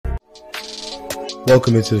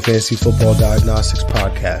Welcome into the Fantasy Football Diagnostics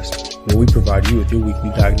Podcast, where we provide you with your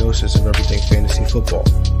weekly diagnosis of everything fantasy football.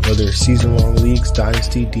 Whether it's season-long leagues,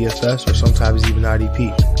 dynasty, DFS, or sometimes even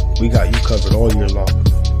IDP, we got you covered all year long.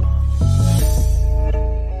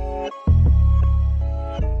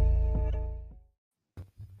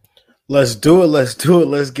 Let's do it.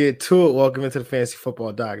 Let's get to it. Welcome into the Fantasy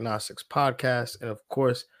Football Diagnostics Podcast. And of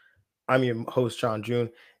course, I'm your host, John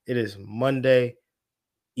June. It is Monday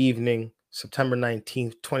evening, September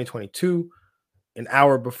 19th, 2022, about an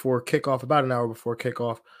hour before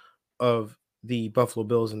kickoff of the Buffalo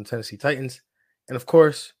Bills and the Tennessee Titans. And of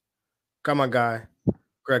course, got my guy,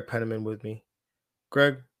 Greg Penniman, with me.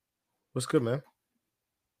 Greg, what's good, man?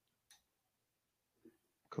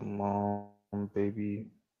 Come on, baby.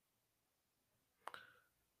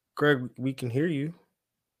 Greg, we can hear you.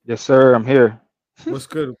 Yes, sir. I'm here. What's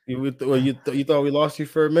good? You thought we lost you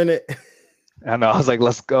for a minute? I know. I was like,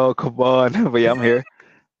 let's go. Come on. But yeah, I'm here.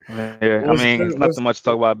 I mean, it's nothing much to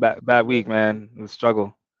talk about. Bad week, man. It was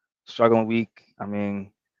struggling week. I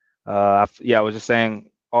mean, I was just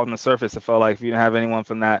saying, on the surface, it felt like if you didn't have anyone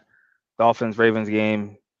from that Dolphins-Ravens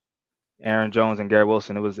game, Aaron Jones and Garrett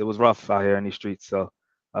Wilson, it was rough out here in these streets. So,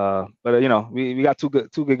 but we got two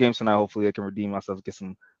good games tonight. Hopefully, I can redeem myself, get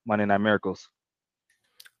some Monday Night Miracles.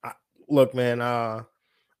 Look, man,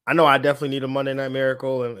 I know I definitely need a Monday Night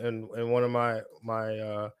Miracle, and one of my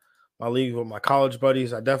league with my college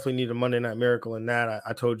buddies, I definitely need a Monday Night Miracle in that.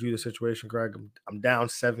 I told you the situation, Greg. I'm down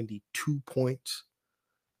 72 points.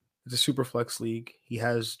 It's a super flex league. He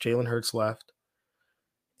has Jalen Hurts left,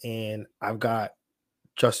 and I've got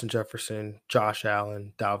Justin Jefferson, Josh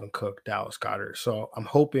Allen, Dalvin Cook, Dallas Goedert. So I'm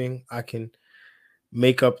hoping I can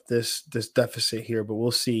make up this deficit here, but we'll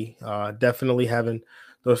see. Definitely having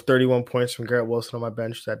those 31 points from Garrett Wilson on my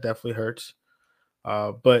bench, that definitely hurts.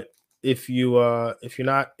 But if you're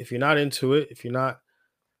not into it, if you're not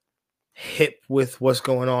hip with what's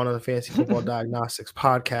going on the Fantasy Football Diagnostics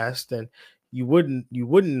Podcast, then you wouldn't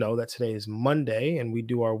know that today is Monday and we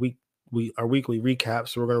do our weekly recap.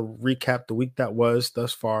 So we're going to recap the week that was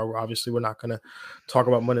thus far. We're not going to talk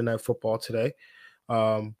about Monday Night Football today.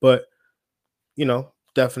 But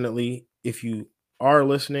definitely if you are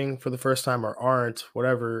listening for the first time or aren't,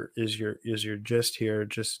 whatever is your gist here,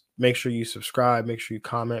 just make sure you subscribe, make sure you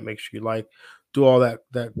comment, make sure you like, do all that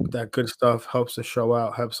good stuff. Helps the show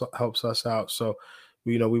out, helps us out. So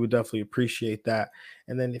we would definitely appreciate that.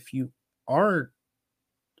 And then if you are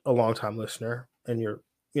a longtime listener and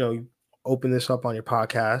you open this up on your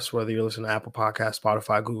podcast, whether you're listening to Apple Podcasts,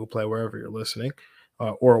 Spotify, Google Play, wherever you're listening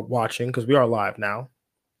or watching, because we are live now,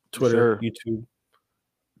 Twitter, Sure. YouTube,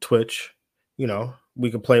 Twitch.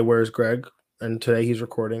 We could play Where's Greg, and today he's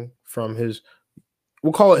recording from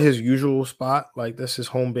we'll call it his usual spot. Like, this is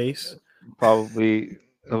home base. Probably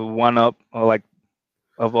one up, or like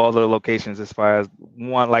of all the locations as far as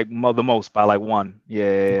one, like the most by like one.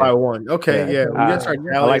 Yeah. By one. Okay, yeah. We gotta start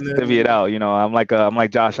I like to tallying divvy it out. I'm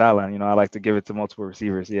like Josh Allen. I like to give it to multiple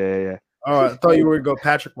receivers. Yeah. I thought you were going to go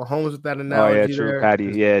Patrick Mahomes with that analogy. Oh yeah, true, there. Patty.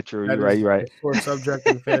 Yeah, true. You're right. A sore subject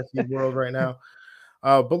in the fantasy world right now.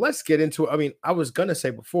 But let's get into it. I mean, I was gonna say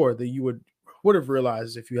before that you would have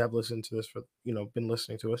realized, if you have listened to this been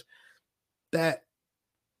listening to us, that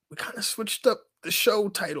we kind of switched up the show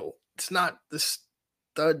title. It's not the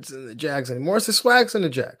Studs and the Jags anymore. It's the Swags and the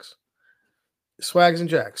Jags. Swags and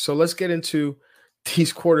Jags. So let's get into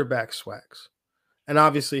these quarterback swags. And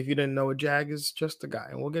obviously, if you didn't know, a Jag is just a guy.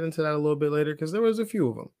 And we'll get into that a little bit later because there was a few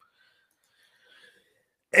of them.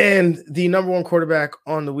 And the number one quarterback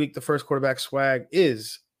on the week, the first quarterback swag,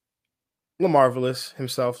 is Lamarvelous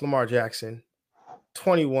himself, Lamar Jackson.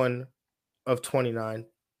 21 of 29,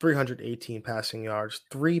 318 passing yards,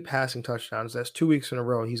 3 passing touchdowns. That's 2 weeks in a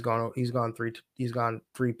row. He's gone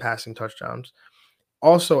 3 passing touchdowns.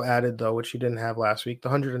 Also added, though, which he didn't have last week, the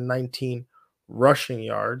 119 rushing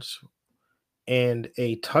yards and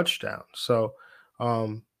a touchdown. So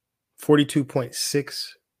 42.6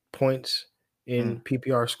 points in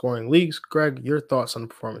PPR scoring leagues. Greg, your thoughts on the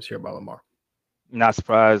performance here by Lamar? Not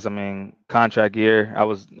surprised. I mean, contract year. I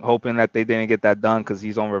was hoping that they didn't get that done because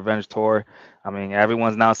he's on revenge tour. I mean,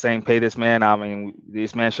 everyone's now saying pay this man. I mean,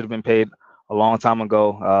 this man should have been paid a long time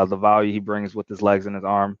ago. The value he brings with his legs and his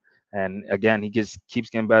arm, and again, he keeps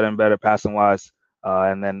getting better and better passing wise.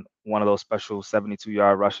 And then one of those special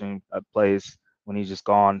 72-yard rushing plays when he's just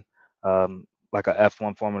gone, like a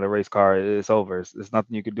F1 Formula race car. It's over. There's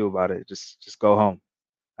nothing you can do about it. Just go home.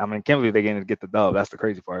 I mean, can't believe they're going to get the dub. That's the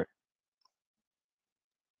crazy part.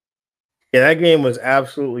 Yeah, that game was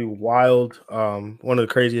absolutely wild. One of the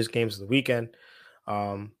craziest games of the weekend.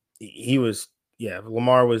 He was yeah,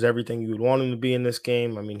 Lamar was everything you would want him to be in this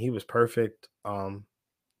game. I mean, he was perfect. The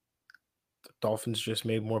Dolphins just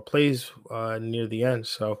made more plays near the end.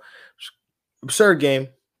 So absurd game.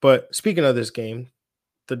 But speaking of this game,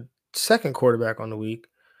 the second quarterback on the week,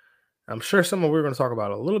 I'm sure someone we're going to talk about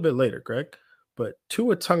a little bit later, Greg. But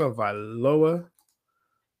Tua Tagovailoa,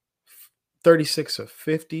 36 of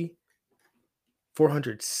 50,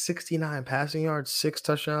 469 passing yards, 6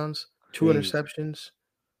 touchdowns, 2 interceptions,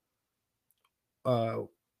 uh,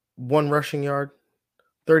 1 rushing yard,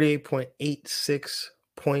 38.86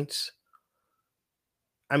 points.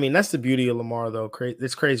 I mean, that's the beauty of Lamar, though.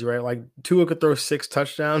 It's crazy, right? Like Tua could throw 6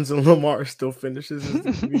 touchdowns and Lamar still finishes as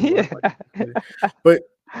the QB1. But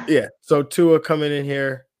yeah, so Tua coming in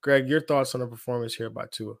here. Greg, your thoughts on the performance here by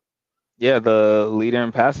Tua? Yeah, the leader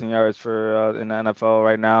in passing yards for in the NFL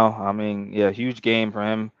right now. I mean, yeah, huge game for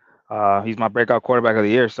him. He's my breakout quarterback of the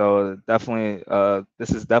year, so definitely,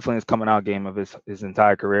 this is definitely his coming out game of his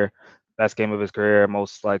entire career. Best game of his career,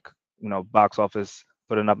 most like box office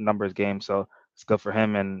putting up numbers game. So it's good for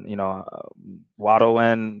him, and Waddle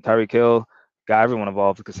and Tyreek Hill got everyone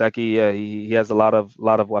involved. Gesicki, yeah, he has a lot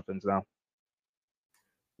of weapons now.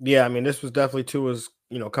 Yeah, I mean, this was definitely Tua's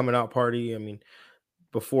coming out party. I mean,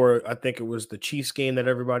 before I think it was the Chiefs game that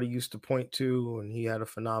everybody used to point to, and he had a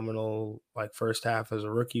phenomenal like first half as a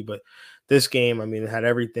rookie. But this game, I mean, it had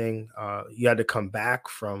everything. You had to come back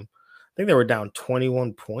from, I think they were down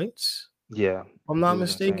 21 points, Yeah, if I'm it not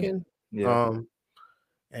was insane. mistaken. Yeah.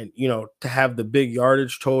 And to have the big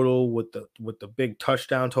yardage total with the big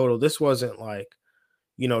touchdown total, this wasn't like,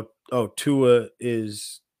 oh, Tua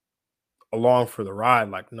is along for the ride.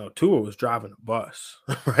 Like, no, Tua was driving a bus,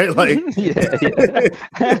 right? Like,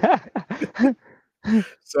 Yeah.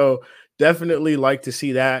 so definitely like to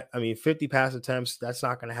see that. I mean, 50 pass attempts, that's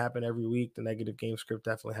not going to happen every week. The negative game script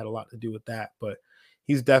definitely had a lot to do with that, but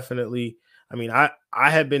he's definitely, I mean, I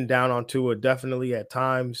had been down on Tua definitely at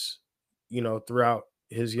times, throughout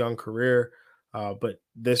his young career. But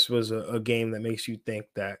this was a game that makes you think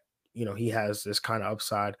that, he has this kind of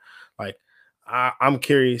upside. Like, I'm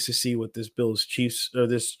curious to see what this Bills Chiefs or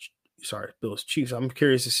this, sorry, Bills Chiefs. I'm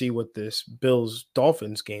curious to see what this Bills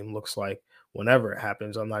Dolphins game looks like whenever it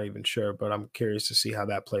happens. I'm not even sure, but I'm curious to see how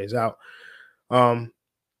that plays out. Um,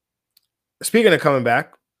 Speaking of coming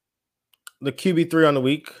back, the QB3 on the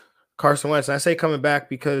week, Carson Wentz. And I say coming back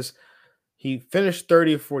because he finished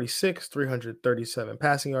 30 of 46, 337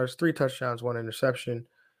 passing yards, 3 touchdowns, 1 interception,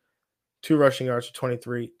 2 rushing yards for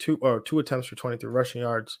 23, two attempts for 23 rushing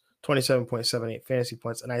yards, 27.78 fantasy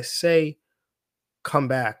points. And I say come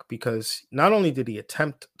back because not only did he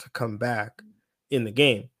attempt to come back in the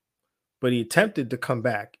game, but he attempted to come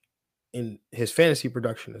back in his fantasy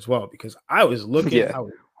production as well. Because I was looking, Yeah.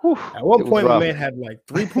 Whew, at one it was point, my rough. man had like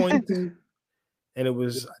 3 points, and it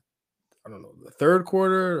was, I don't know, the third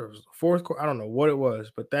quarter or the fourth quarter. I don't know what it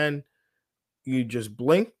was, but then you just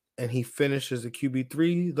blink and he finishes the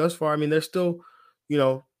QB3 thus far. I mean, there's still,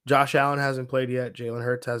 Josh Allen hasn't played yet, Jalen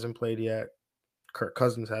Hurts hasn't played yet, Kirk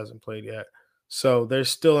Cousins hasn't played yet. So there's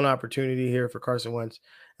still an opportunity here for Carson Wentz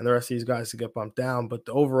and the rest of these guys to get bumped down. But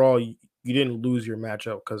overall, you didn't lose your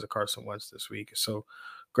matchup because of Carson Wentz this week. So,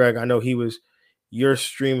 Greg, I know he was your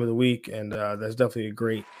stream of the week, and that's definitely a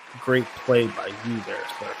great play by you there,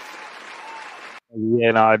 sir.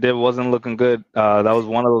 Yeah, no, it wasn't looking good. That was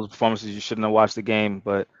one of those performances you shouldn't have watched the game,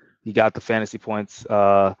 but he got the fantasy points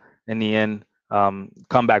in the end.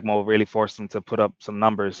 Comeback mode really forced him to put up some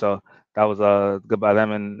numbers, so that was good by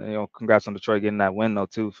them. And congrats on Detroit getting that win though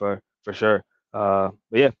too, for sure. But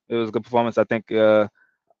yeah, it was a good performance. I think a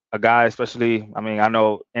guy, especially, I mean, I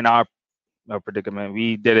know in our predicament,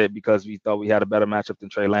 we did it because we thought we had a better matchup than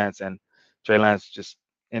Trey Lance, and Trey Lance just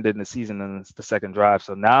ended in the season in the second drive.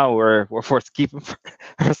 So now we're forced to keep him for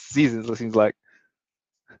the rest of the season. It seems like.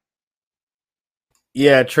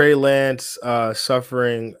 Yeah, Trey Lance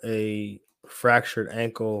suffering a fractured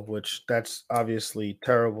ankle, which that's obviously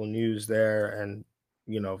terrible news there. And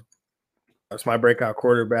that's my breakout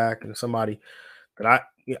quarterback and somebody that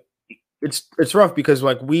it's rough because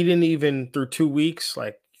like we didn't even through 2 weeks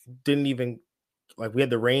didn't even like we had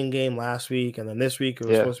the rain game last week, and then this week it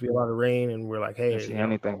was Yeah, supposed to be a lot of rain, and we're like, didn't hey, see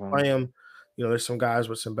anything don't from play him. him. There's some guys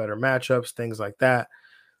with some better matchups, things like that.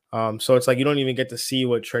 So it's like you don't even get to see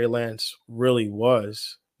what Trey Lance really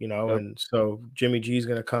was, Yep. and so Jimmy G is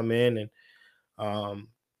going to come in and um,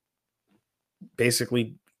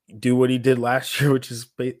 basically do what he did last year, which is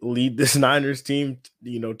lead this Niners team,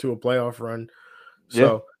 to a playoff run.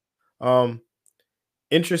 Yeah. So,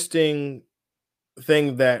 interesting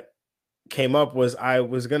thing that came up was I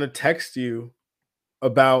was going to text you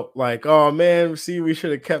about like, oh man, see, we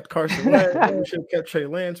should have kept Carson Wentz, we should have kept Trey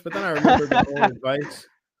Lance. But then I remembered my own advice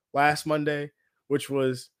last Monday, which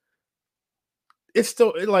was it's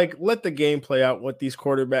still like let the game play out with these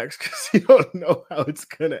quarterbacks because you don't know how it's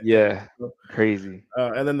gonna end. Yeah, crazy.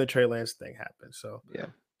 And then the Trey Lance thing happened. So Yeah.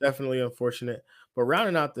 definitely unfortunate. But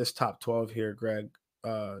rounding out this top 12 here, Greg,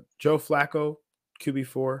 Joe Flacco,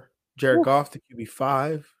 QB4, Jared Goff, the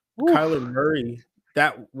QB5, Kyler Murray,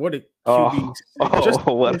 what a QB6, just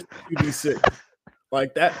what QB6.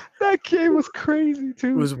 Like that game was crazy too.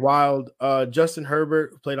 It was wild. Justin Herbert,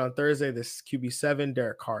 who played on Thursday, this QB7,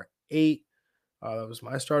 Derek Carr 8. That was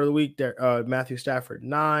my start of the week. Matthew Stafford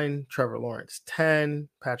 9, Trevor Lawrence 10,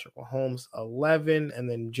 Patrick Mahomes 11, and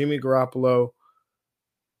then Jimmy Garoppolo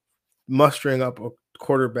mustering up a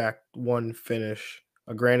quarterback 1 finish.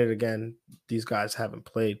 Granted, again, these guys haven't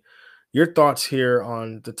played. Your thoughts here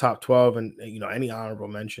on the top 12 and any honorable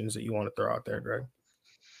mentions that you want to throw out there, Greg?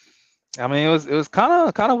 I mean, it was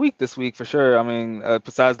kind of weak this week for sure. I mean,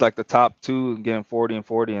 besides like the top 2 getting 40 and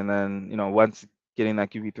 40, and then Wentz getting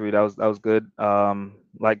that QB3, that was good.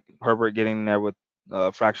 Like Herbert getting there with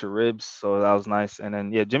fractured ribs, so that was nice. And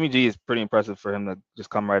then Jimmy G is pretty impressive for him to just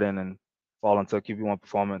come right in and fall into a QB1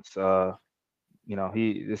 performance.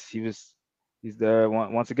 He's there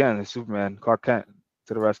once again. He's Superman, Clark Kent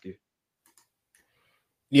to the rescue.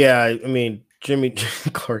 Yeah, I mean Jimmy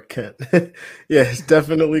Clark Kent. Yeah, he's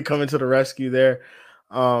definitely coming to the rescue there.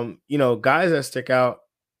 Guys that stick out.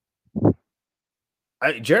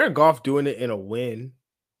 Jared Goff doing it in a win.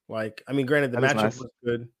 Like, I mean, granted, the matchup was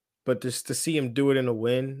good, but just to see him do it in a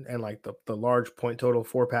win and like the large point total,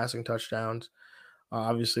 4 passing touchdowns.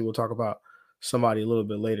 Obviously, we'll talk about somebody a little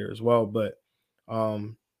bit later as well. But,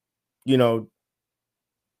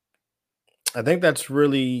 I think that's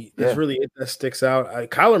really it that sticks out.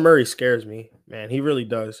 Kyler Murray scares me, man. He really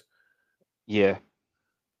does. Yeah.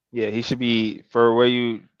 Yeah, he should be, for where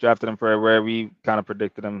you drafted him, for where we kind of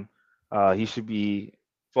predicted him, he should be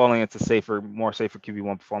falling into more safer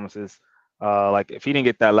QB1 performances. Like if he didn't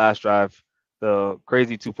get that last drive, the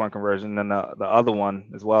crazy 2-point conversion, and the other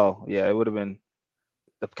one as well. Yeah, it would have been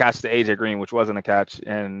the catch to AJ Green, which wasn't a catch,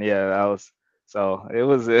 and that was. So it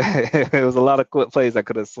was it was a lot of quick plays that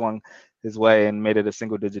could have swung his way and made it a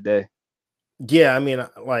single-digit day. Yeah, I mean,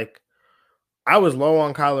 like I was low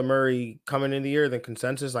on Kyler Murray coming in the year than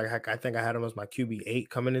consensus. Like I think I had him as my QB8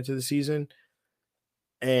 coming into the season.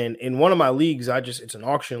 And in one of my leagues, it's an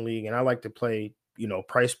auction league, and I like to play,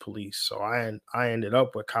 price police. So I ended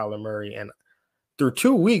up with Kyler Murray, and through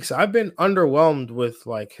 2 weeks, I've been underwhelmed with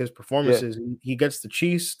like his performances. Yeah. He gets the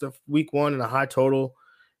Chiefs the week 1 and a high total,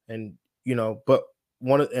 and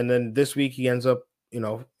and then this week he ends up,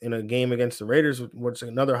 in a game against the Raiders, which is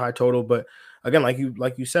another high total. But again,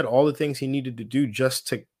 like you said, all the things he needed to do just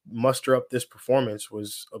to muster up this performance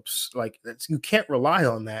was you can't rely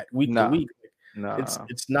on that week to week. No,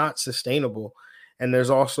 it's not sustainable. And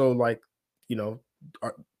there's also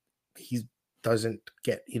he doesn't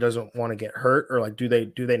want to get hurt, or like do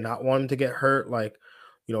they not want him to get hurt? Like,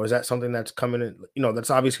 is that something that's coming in? That's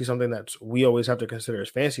obviously something we always have to consider as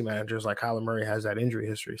fantasy managers. Like Kyler Murray has that injury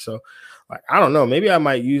history. So like, I don't know, maybe I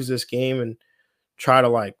might use this game and try to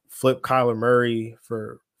like flip Kyler Murray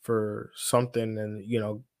for something.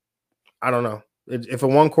 And, I don't know, if a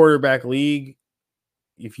 1 quarterback league,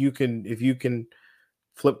 if you can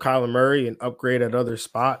flip Kyler Murray and upgrade at other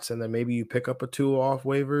spots, and then maybe you pick up a 2 off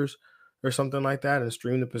waivers or something like that and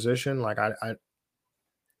stream the position. Like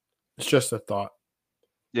it's just a thought.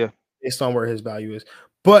 Yeah. Based on where his value is.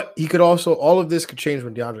 But he could also, all of this could change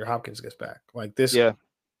when DeAndre Hopkins gets back. Like this. Yeah.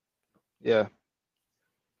 Yeah.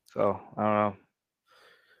 So I don't know.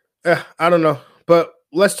 Yeah, I don't know. But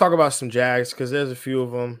let's talk about some Jags, because there's a few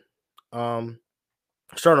of them.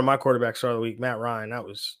 Starting my quarterback start of the week, Matt Ryan. I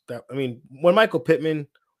mean, when Michael Pittman,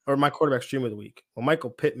 or my quarterback stream of the week, when Michael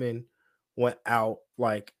Pittman went out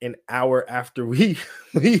like an hour after we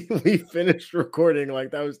finished recording,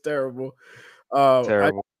 like that was terrible.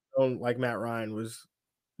 Terrible. I don't like Matt Ryan was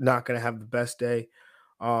not going to have the best day.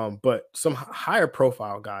 But some higher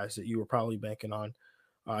profile guys that you were probably banking on.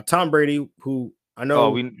 Tom Brady, who I know.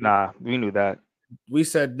 We knew that. We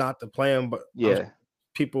said not to play him, but yeah.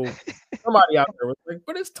 Somebody out there was like,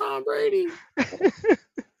 but it's Tom Brady.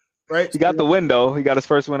 Right? He got the win, though. He got his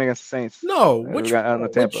first win against the Saints. No, which on the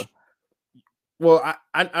Tampa. Well,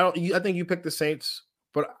 I think you picked the Saints,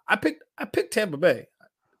 but I picked Tampa Bay.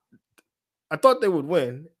 I thought they would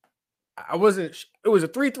win. I wasn't. It was a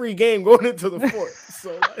 3-3 game going into the 4th.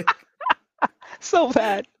 So like, so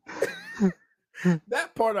bad.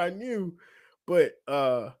 That part I knew, but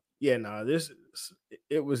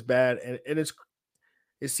it was bad, and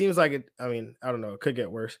it seems like it. I mean, I don't know. It could get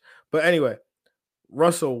worse. But anyway,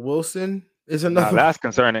 Russell Wilson is Nah, another. that's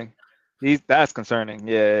concerning. That's concerning.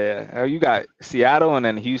 Yeah. You got Seattle and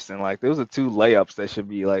then Houston. Like those are two layups that should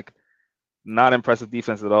be like not impressive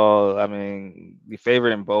defense at all. I mean, the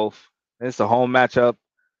favorite in both. It's a home matchup.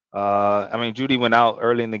 I mean, Judy went out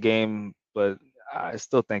early in the game, but I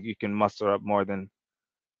still think you can muster up more than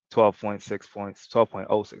 12.6 points,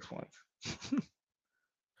 12.06 points.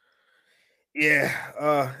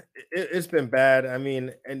 Yeah, it's been bad. I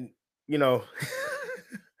mean, and you know,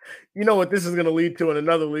 you know what this is going to lead to in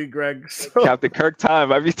another league, Greg. So, Captain Kirk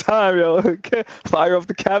time every time, yo. Fire up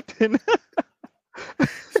the captain.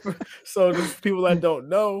 so just for people that don't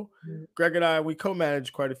know, Greg and I we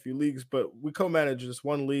co-manage quite a few leagues, but we co-manage this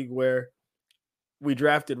one league where we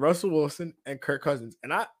drafted Russell Wilson and Kirk Cousins,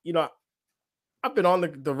 and I've been on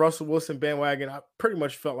the Russell Wilson bandwagon. I pretty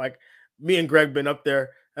much felt like me and Greg been up there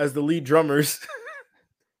as the lead drummers.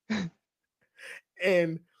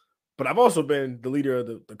 But I've also been the leader of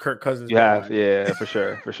the Kirk Cousins You have, bandwagon. yeah, for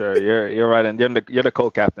sure. You're right, and you're the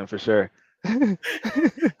co-captain for sure. The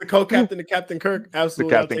co-captain, the Captain Kirk,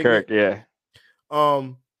 absolutely. The Captain Kirk, yeah.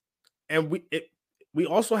 And we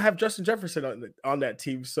also have Justin Jefferson on that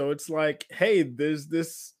team, so it's like, hey, there's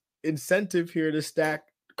this incentive here to stack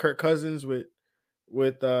Kirk Cousins with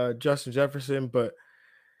Justin Jefferson, but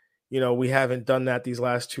we haven't done that these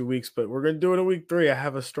last 2 weeks, but we're gonna do it in week 3. I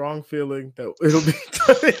have a strong feeling that it'll be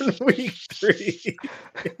done in week 3.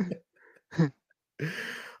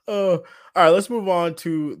 All right, let's move on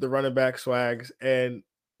to the running back swags and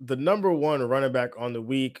the number one running back on the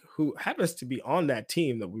week, who happens to be on that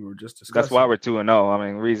team that we were just discussing. That's why we're 2-0. I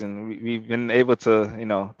mean, we've been able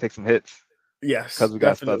to, take some hits. Yes, because we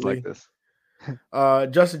got studs like this.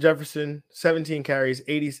 Justin Jefferson, 17 carries,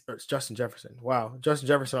 80. Justin Jefferson. Wow. Justin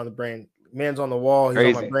Jefferson on the brain. Man's on the wall. He's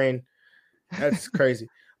Crazy. on my brain. That's crazy.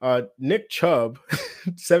 Nick Chubb,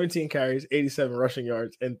 17 carries, 87 rushing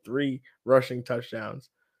yards, and 3 rushing touchdowns.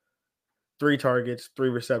 3 targets, 3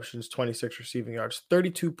 receptions, 26 receiving yards,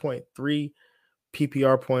 32.3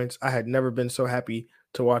 PPR points. I had never been so happy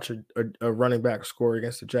to watch a running back score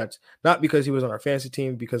against the Jets. Not because he was on our fantasy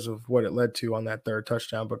team, because of what it led to on that 3rd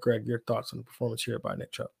touchdown. But Greg, your thoughts on the performance here by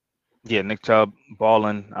Nick Chubb? Yeah, Nick Chubb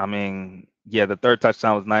balling. I mean, yeah, the 3rd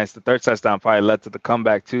touchdown was nice. The 3rd touchdown probably led to the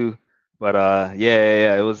comeback too. But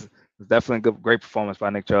yeah, it was definitely a great performance by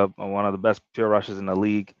Nick Chubb, one of the best pure rushers in the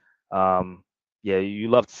league. Yeah, you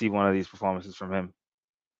love to see one of these performances from him.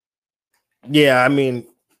 Yeah, I mean,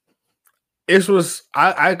 this was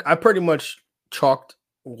I pretty much chalked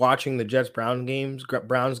watching the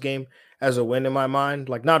Browns game as a win in my mind.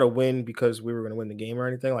 Like, not a win because we were going to win the game or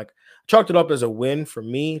anything. Like, chalked it up as a win for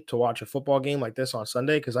me to watch a football game like this on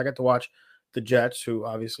Sunday, because I got to watch the Jets, who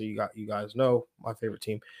obviously you guys know, my favorite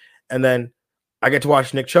team, and then I get to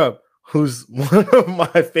watch Nick Chubb, who's one of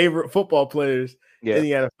my favorite football players in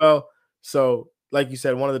the NFL. So, like you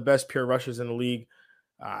said, one of the best pure rushers in the league.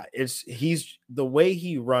 He's the way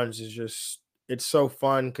he runs is just, it's so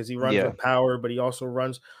fun because he runs with power, but he also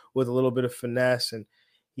runs with a little bit of finesse, and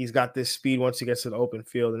he's got this speed once he gets to the open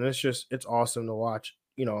field, and it's awesome to watch,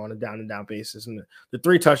 on a down and down basis. And the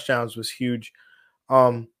 3 touchdowns was huge.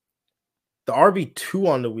 The RB2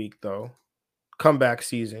 on the week, though, comeback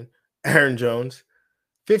season, Aaron Jones,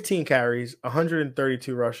 15 carries,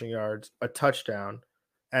 132 rushing yards, a touchdown,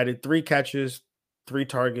 added 3 catches, 3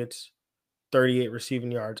 targets, 38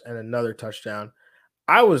 receiving yards, and another touchdown.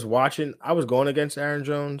 I was going against Aaron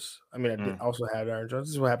Jones. I mean, I also had Aaron Jones.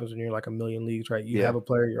 This is what happens when you're like a million leagues, right? You have a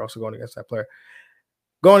player, you're also going against that player.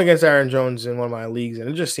 Going against Aaron Jones in one of my leagues, and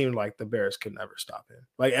it just seemed like the Bears could never stop him.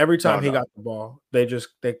 Like, every time he got the ball, they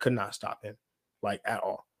could not stop him, like, at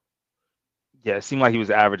all. Yeah, it seemed like he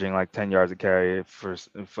was averaging like 10 yards a carry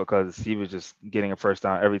because he was just getting a first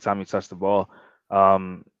down every time he touched the ball.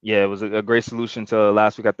 Yeah, it was a great solution to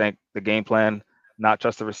last week. I think the game plan, not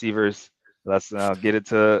trust the receivers. Let's get it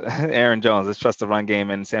to Aaron Jones. Let's trust the run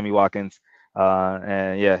game and Sammy Watkins.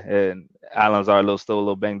 And Allen's still a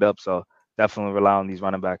little banged up, so definitely rely on these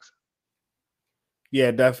running backs.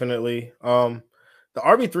 Yeah, definitely. The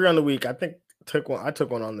RB3 on the week, I think I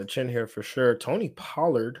took one on the chin here for sure. Tony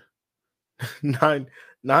Pollard,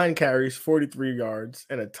 nine carries, 43 yards,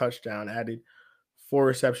 and a touchdown, added 4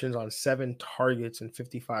 receptions on 7 targets and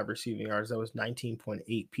 55 receiving yards. That was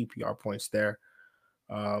 19.8 PPR points there.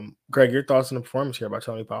 Greg, your thoughts on the performance here by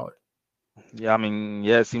Tony Pollard? Yeah, I mean,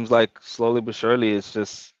 it seems like slowly but surely it's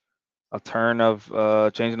just a turn of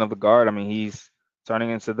changing of the guard. I mean, he's turning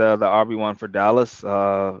into the RB1 for Dallas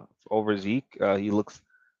over Zeke. He looks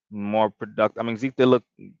more productive. I mean, Zeke did look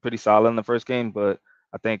pretty solid in the first game, but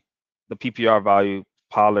I think the PPR value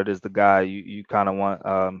Pollard is the guy you kind of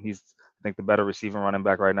want. He's, I think, the better receiving running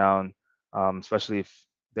back right now, and especially if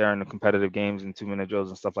they're in the competitive games and 2-minute drills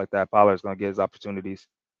and stuff like that, Pollard's going to get his opportunities.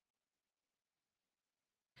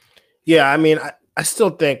 Yeah, I mean, I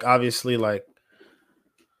still think obviously like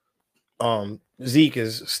Zeke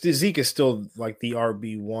is still like the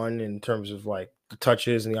RB1 in terms of like the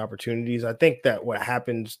touches and the opportunities. I think that what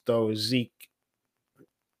happens though is Zeke,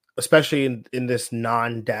 especially in this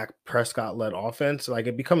non-Dak Prescott led offense, like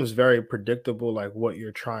it becomes very predictable, like what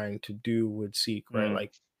you're trying to do with Zeke, right? Mm,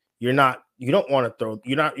 Like you don't want to throw,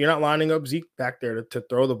 you're not lining up Zeke back there to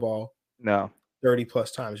throw the ball no. 30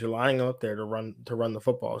 plus times. You're lining him up there to run the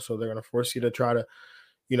football. So they're gonna force you to try to,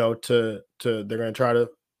 they're gonna try to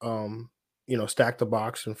stack the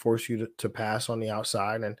box and force you to pass on the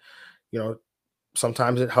outside. And, you know,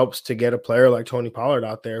 sometimes it helps to get a player like Tony Pollard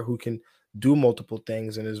out there who can do multiple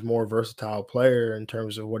things and is more versatile player in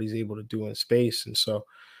terms of what he's able to do in space. And so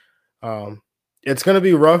it's going to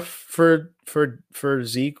be rough for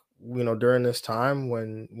Zeke, during this time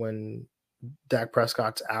when Dak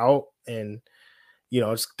Prescott's out. And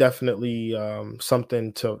it's definitely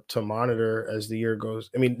something to monitor as the year goes.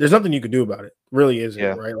 I mean, there's nothing you could do about it. Really isn't,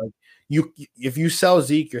 Yeah. right? Like if you sell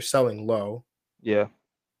Zeke, you're selling low. Yeah.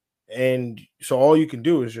 And so all you can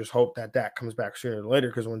do is just hope that Dak comes back sooner than later.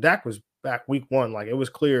 Because when Dak was back week 1, like it was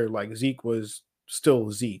clear, like Zeke was still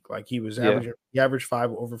Zeke. Like Yeah. he averaged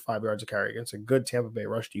over 5 yards a carry against a good Tampa Bay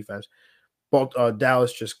rush defense. But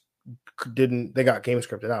Dallas just didn't. They got game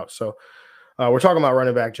scripted out. So we're talking about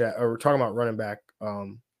running back, or we're talking about running back,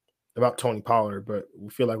 about Tony Pollard, but we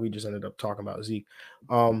feel like we just ended up talking about Zeke.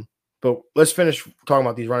 But let's finish talking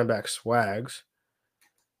about these running back swags.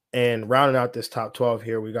 And rounding out this top 12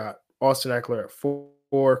 here, we got Austin Eckler at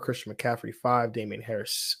 4, Christian McCaffrey 5, Damian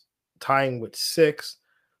Harris tying with 6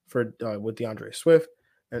 for with DeAndre Swift,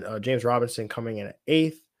 and James Robinson coming in at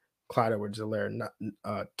 8th. Clyde Edwards-Helaire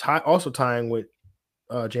also tying with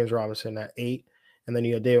James Robinson at 8. And then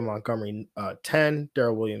you have David Montgomery 10,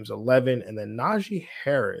 Darrell Williams 11, and then Najee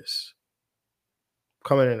Harris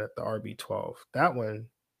coming in at the RB 12. That one,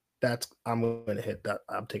 I'm going to hit that.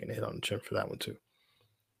 I'm taking a hit on the chin for that one too.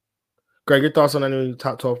 Greg, your thoughts on any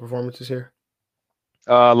top 12 performances here?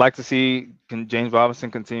 I'd like to see James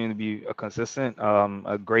Robinson continue to be a consistent,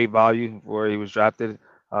 a great value where he was drafted,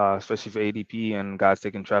 especially for ADP and guys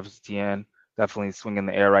taking Travis Etienne, definitely swinging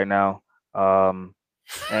the air right now.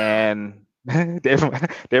 And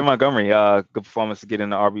David Montgomery, good performance to get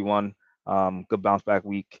in the RB1, good bounce back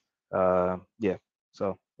week. Yeah,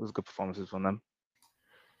 so it was good performances from them.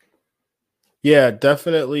 Yeah,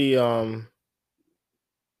 definitely.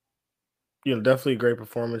 Definitely great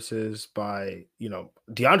performances by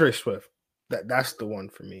DeAndre Swift. That's the one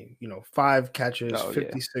for me. 5 catches,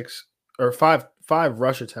 56 or five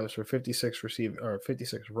rush attempts for 56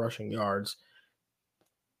 rushing yards.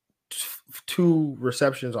 2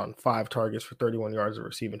 receptions on 5 targets for 31 yards of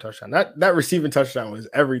receiving touchdown. That receiving touchdown was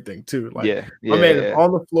everything too. Like my man is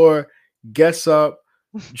on the floor, gets up,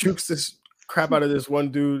 jukes this crap out of this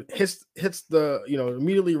one dude, hits the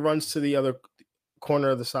immediately runs to the other corner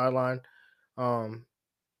of the sideline.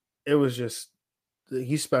 It was just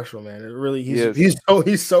he's special, man. It really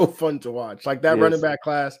he's so fun to watch. Like that running back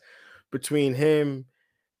class between him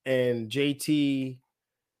and JT,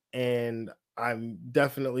 and I'm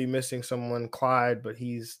definitely missing someone, Clyde, but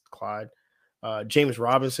he's Clyde. James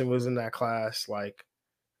Robinson was in that class. Like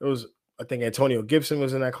it was, I think Antonio Gibson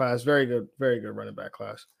was in that class. Very good running back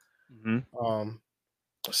class. Mm-hmm.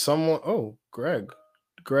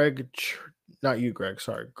 Greg, not you, Greg.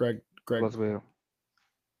 Sorry, Greg.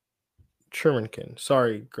 Shermankin.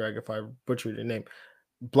 Sorry, Greg, if I butchered your name.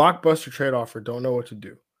 Blockbuster trade offer. Don't know what to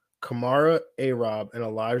do. Kamara, A-Rob, and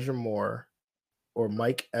Elijah Moore, or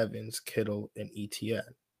Mike Evans, Kittle, and ETN.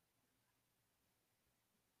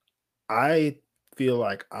 I feel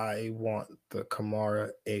like I want the Kamara,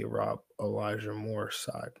 A-Rob, Elijah Moore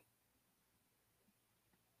side.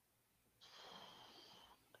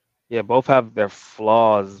 Yeah, both have their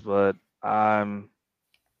flaws, but I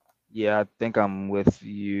think I'm with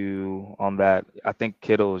you on that. I think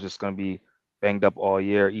Kittle is just going to be banged up all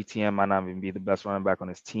year. ETN might not even be the best running back on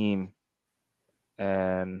his team.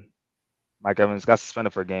 And Mike Evans got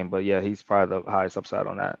suspended for a game, but yeah, he's probably the highest upside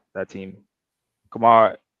on that team.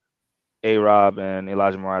 Kamara, A-Rob, and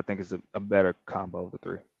Elijah Moore, I think is a better combo of the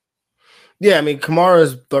 3. Yeah, I mean, Kamara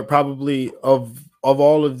is probably of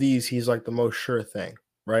all of these, he's like the most sure thing,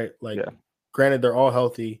 right? Like, granted, they're all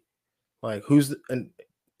healthy. Like, and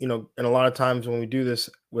a lot of times when we do this,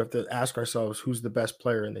 we have to ask ourselves who's the best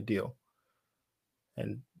player in the deal.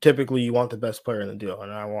 And typically, you want the best player in the deal,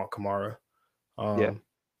 and I want Kamara.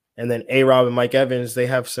 And then A-Rob and Mike Evans, they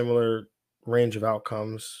have similar range of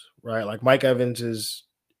outcomes, right? Like Mike Evans is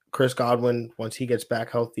Chris Godwin. Once he gets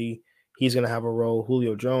back healthy, he's going to have a role.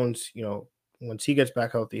 Julio Jones, once he gets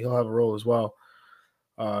back healthy, he'll have a role as well.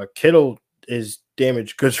 Kittle is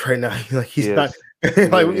damaged goods right now. Like he's not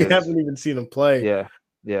like we haven't even seen him play.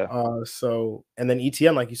 Yeah. So and then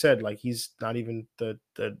ETN, like you said, like he's not even the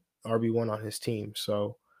RB1 on his team.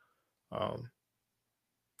 So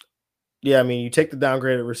yeah, I mean, you take the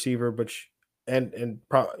downgraded receiver, but I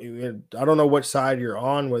don't know what side you're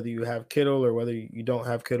on, whether you have Kittle or whether you don't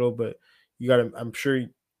have Kittle, but you got to. I'm sure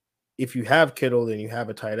if you have Kittle, then you have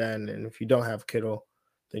a tight end, and if you don't have Kittle,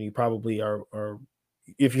 then you probably are.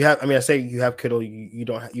 If you have, I mean, I say you have Kittle, you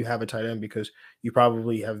don't. You have a tight end because you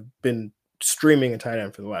probably have been streaming a tight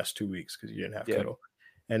end for the last 2 weeks because you didn't have Kittle,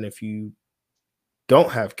 and if you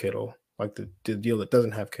don't have Kittle, like the deal that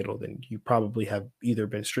doesn't have Kittle, then you probably have either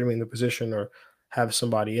been streaming the position or have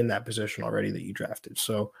somebody in that position already that you drafted.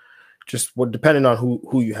 So just depending on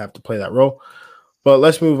who you have to play that role. But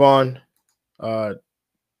let's move on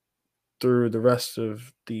through the rest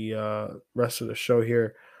of the show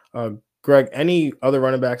here. Greg, any other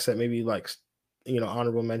running backs that maybe like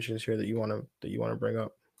honorable mentions here that you want to bring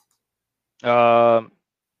up?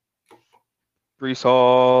 Breece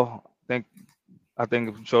Hall, I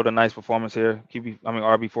think showed a nice performance here.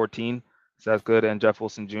 RB14, so that's good. And Jeff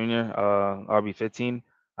Wilson Jr., RB15.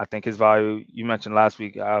 I think his value, you mentioned last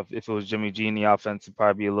week, if it was Jimmy G in the offense, it'd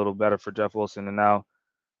probably be a little better for Jeff Wilson. And now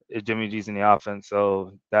Jimmy G's in the offense,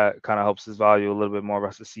 so that kind of helps his value a little bit more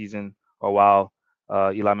rest of the season or while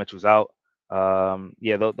Eli Mitchell's out.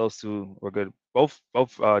 Those two were good. Both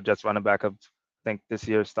Jets running back have, I think, this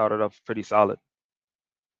year started off pretty solid.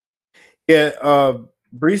 Yeah,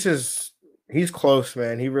 Breece he's close,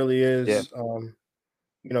 man. He really is. Yeah.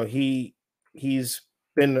 He's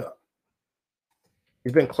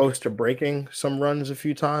been close to breaking some runs a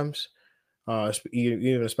few times,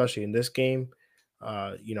 even especially in this game.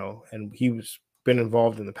 And he's been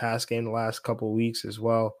involved in the pass game the last couple of weeks as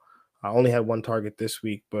well. I only had one target this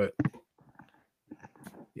week, but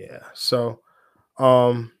yeah. So,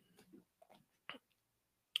 all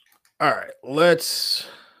right, let's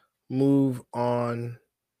move on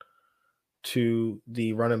to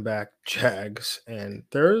the running back Jags, and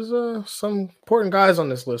there's some important guys on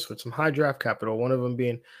this list with some high draft capital. One of them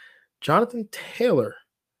being Jonathan Taylor.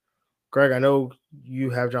 Greg, I know you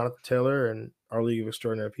have Jonathan Taylor in our League of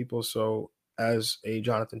Extraordinary People. So, as a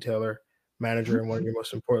Jonathan Taylor manager in one of your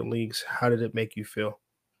most important leagues, how did it make you feel?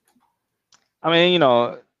 I mean,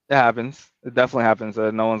 it happens. It definitely happens.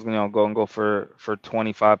 No one's go for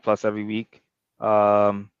 25 plus every week.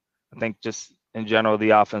 I think just in general,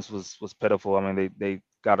 the offense was pitiful. I mean, they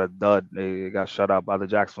got a dud. They got shut out by the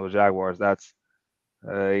Jacksonville Jaguars. That's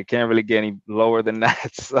you can't really get any lower than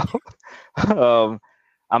that. So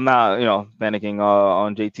I'm not, panicking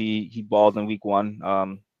on JT. He balled in week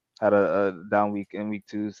 1. Had a down week in week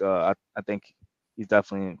 2. So I think he's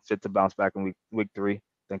definitely fit to bounce back in week 3. I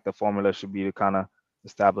think the formula should be to kind of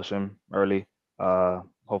establish him early.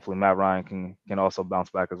 Hopefully Matt Ryan can also bounce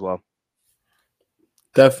back as well.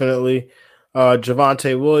 Definitely.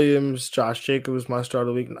 Javonte Williams, Josh Jacobs, my start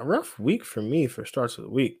of the week. A rough week for me for starts of the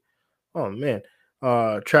week. Oh, man.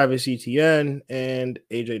 Travis Etienne and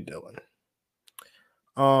AJ Dillon.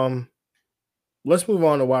 Let's move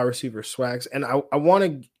on to wide receiver swags. And I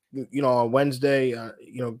want to, on Wednesday,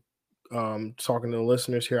 talking to the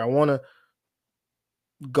listeners here, I want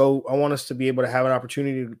us to be able to have an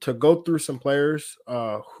opportunity to go through some players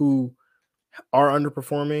who are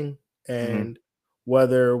underperforming and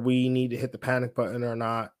whether we need to hit the panic button or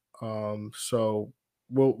not. So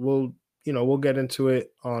we'll get into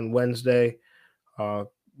it on Wednesday,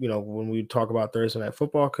 when we talk about Thursday Night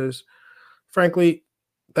Football, because frankly,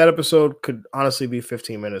 that episode could honestly be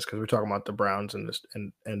 15 minutes because we're talking about the Browns and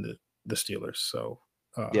the Steelers. So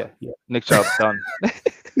yeah. Nick Chubb done.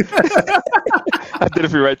 I did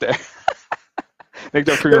it for you right there. Nick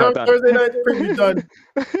Chubb preview done. Thursday night preview done.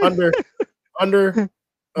 Under.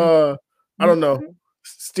 I don't know.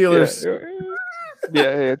 Steelers.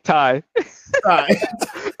 Yeah. Tie.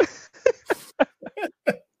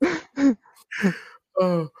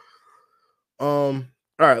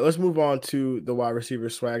 All right, let's move on to the wide receiver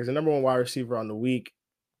swags. The number one wide receiver on the week,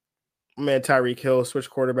 man, Tyreek Hill.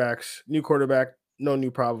 Switch quarterbacks, new quarterback, no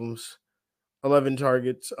new problems. 11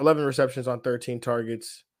 receptions on 13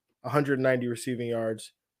 targets, 190 receiving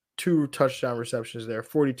yards, 2 touchdown receptions there,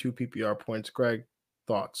 42 PPR points. Greg,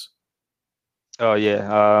 thoughts? Oh yeah,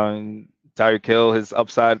 Tyreek Hill, his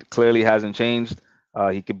upside clearly hasn't changed.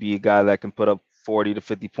 He could be a guy that can put up 40 to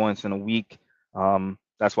 50 points in a week.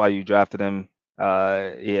 That's why you drafted him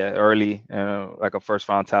Yeah, early, like a first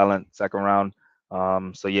round talent, second round.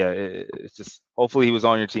 So yeah, it's just hopefully he was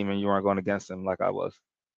on your team and you weren't going against him like I was.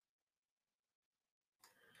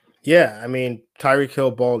 Yeah, I mean, Tyreek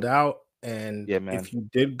Hill balled out, and Yeah, if man. you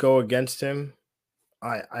did go against him,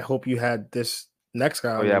 I hope you had this next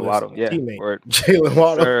guy Oh on the yeah, list, Waddle. Yeah, teammate word. Jalen Yes,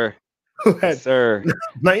 Waddle, sir. who Yes, had sir.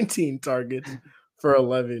 19 targets for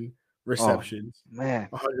 11 Oh receptions, man.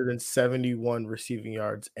 171 receiving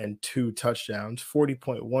yards, and 2 touchdowns,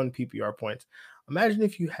 40.1 PPR points. Imagine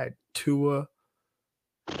if you had Tua,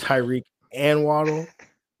 Tyreek, and Waddle.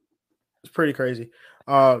 It's pretty crazy.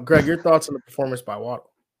 Greg, your thoughts on the performance by Waddle?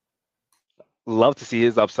 Love to see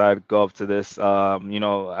his upside go up to this.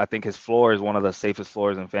 I think his floor is one of the safest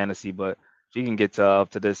floors in fantasy, but if he can get to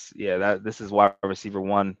up to this, yeah, this is wide receiver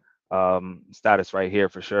one status right here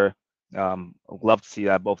for sure. Love to see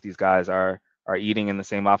that both these guys are eating in the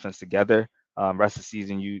same offense together. Rest of the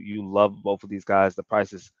season, you love both of these guys. The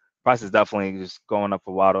price is definitely just going up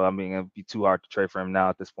for Waddle. I mean, it'd be too hard to trade for him now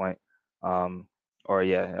at this point. Um, or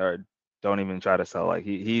don't even try to sell. Like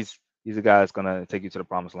he's a guy that's gonna take you to the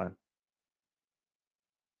promised land.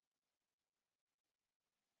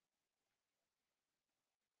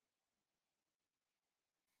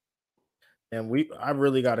 And I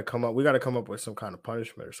really got to come up. We got to come up with some kind of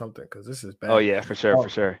punishment or something because this is Oh bad. yeah, for sure, for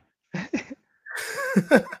sure.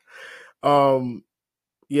 um,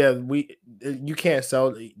 yeah, you can't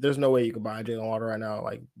sell. There's no way you can buy Jalen Water right now.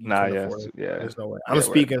 Like you Nah, couldn't yeah, afford it. yeah, There's no way. I'm yeah. Word.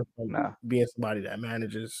 speaking from Nah, being somebody that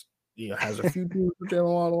manages, has a few teams with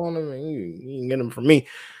Jalen Water on them, and you can get them from me.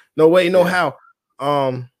 No way, no yeah.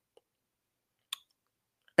 how.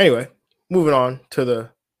 Anyway, moving on to the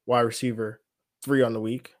wide receiver 3 on the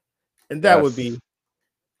week, and that would Yes. be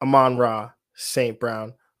Amon-Ra St.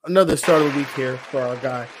 Brown. Another start of the week here for our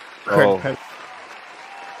guy Craig Oh, Penn.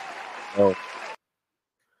 oh.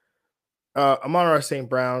 Amon-Ra St.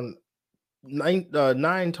 Brown, nine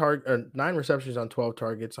receptions on 12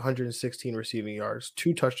 targets, 116 receiving yards,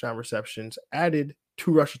 2 touchdown receptions, added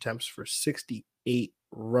 2 rush attempts for 68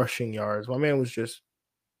 rushing yards. My man was just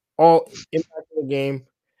all impact in the game.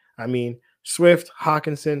 I mean, Swift,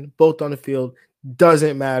 Hawkinson, both on the field,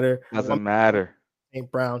 doesn't matter. My Doesn't matter.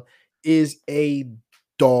 St. Brown is a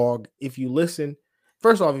dog. If you listen,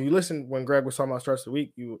 first off, if you listen when Greg was talking about starts of the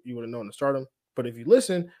week, you would have known to start him. But if you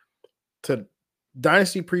listen to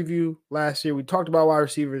Dynasty preview last year, we talked about wide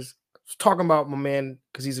receivers. I was talking about my man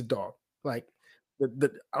because he's a dog. Like I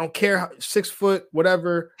don't care how 6 foot,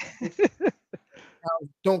 whatever.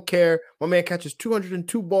 Don't care. My man catches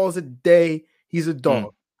 202 balls a day. He's a Mm.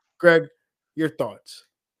 dog. Greg, your thoughts?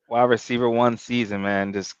 Wide receiver one season,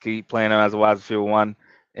 man. Just keep playing him as a wide receiver one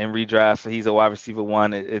in redraft. He's a wide receiver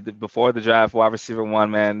one. Before the draft, wide receiver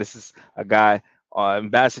one, man. This is a guy in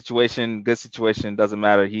bad situation, good situation, doesn't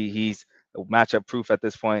matter. He's matchup proof at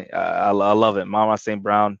this point. I love it. Mama St.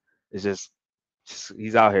 Brown is just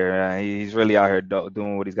he's out here. He's really out here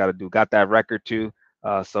doing what he's got to do. Got that record too.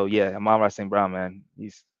 So yeah, Amon-Ra St. Brown, man.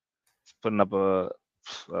 He's putting up a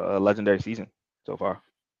legendary season so far.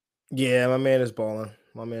 Yeah, my man is balling.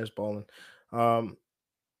 My man is balling. Um,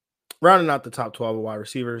 Rounding out the top 12 of wide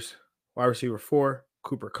receivers, wide receiver 4,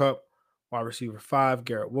 Cooper Kupp, wide receiver 5,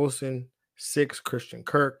 Garrett Wilson, 6, Christian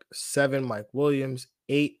Kirk, 7, Mike Williams,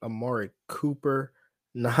 8, Amari Cooper,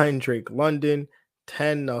 9, Drake London,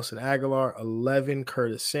 10, Nelson Aguilar, 11,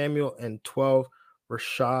 Curtis Samuel, and 12,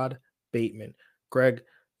 Rashad Bateman. Greg,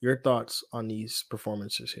 your thoughts on these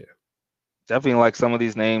performances here? Definitely like some of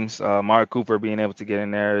these names. Mark Cooper being able to get in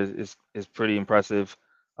there is pretty impressive.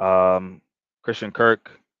 Christian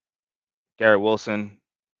Kirk, Garrett Wilson,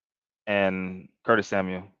 and Curtis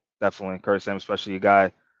Samuel. Definitely Curtis Samuel, especially a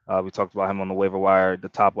guy. We talked about him on the waiver wire, the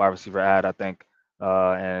top wide receiver ad, I think.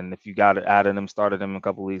 And if you got it, added him, started him a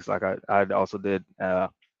couple weeks, like I also did,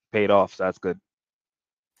 paid off. So that's good.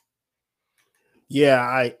 Yeah,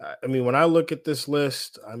 I mean, when I look at this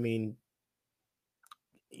list, I mean,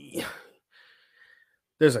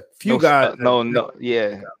 there's a few No, guys that no, really no,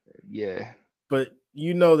 yeah, yeah. but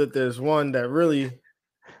you know that there's one that really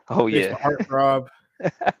Oh makes my yeah. heart throb.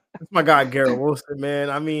 It's my guy Garrett Wilson, man.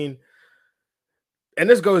 I mean, and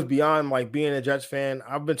this goes beyond like being a Jets fan.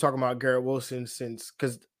 I've been talking about Garrett Wilson since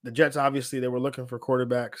because the Jets obviously they were looking for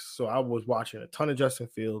quarterbacks, so I was watching a ton of Justin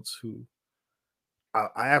Fields, who I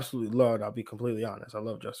absolutely loved. I'll be completely honest, I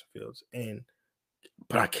love Justin Fields,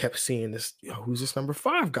 but I kept seeing this. Who's this number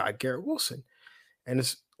 5 guy, Garrett Wilson? And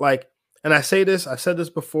it's like, and I say this, I said this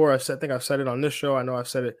before. I think I've said it on this show. I know I've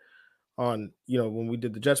said it on, when we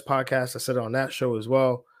did the Jets podcast. I said it on that show as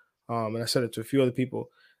well. And I said it to a few other people.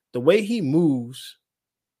 The way he moves,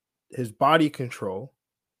 his body control,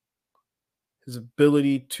 his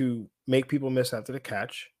ability to make people miss after the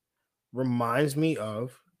catch reminds me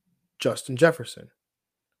of Justin Jefferson.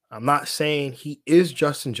 I'm not saying he is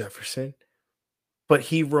Justin Jefferson, but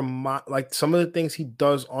he like some of the things he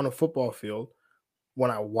does on a football field. When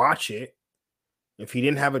I watch it, if he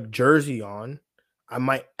didn't have a jersey on, I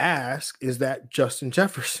might ask, is that Justin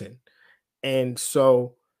Jefferson? And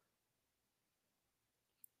so,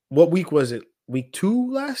 what week was it? Week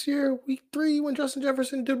 2 last year? Week 3 when Justin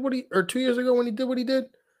Jefferson did what he, or 2 years ago when he did what he did?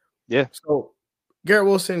 Yeah. So, Garrett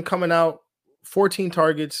Wilson coming out 14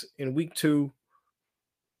 targets in week 2,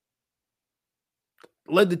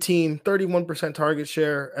 led the team 31% target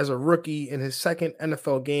share as a rookie in his second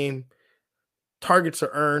NFL game. Targets are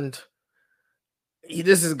earned.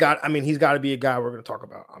 This has got, I mean, he's got to be a guy we're going to talk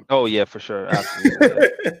about. Oh yeah, for sure. Absolutely.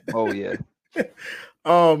 Yeah. Oh yeah.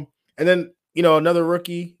 And then, another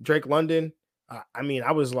rookie, Drake London. I mean,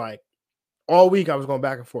 I was like, all week I was going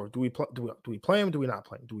back and forth. Do we play him? Do we not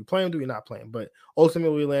play him? Do we play him? Do we not play him? But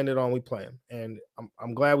ultimately we landed on we play him. And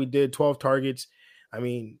I'm glad we did. 12 targets. I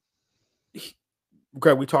mean,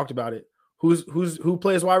 Greg, we talked about it. Who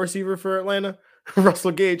plays wide receiver for Atlanta? Russell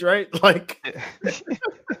Gage, right? Like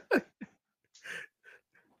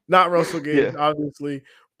not Russell Gage, obviously,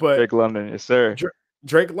 but Drake London, yes, sir.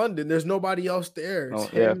 Drake London. There's nobody else there. It's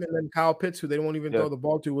him and then Kyle Pitts, who they won't even throw the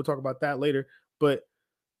ball to. We'll talk about that later. But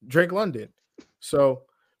Drake London. So,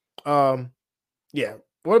 yeah.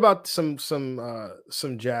 What about some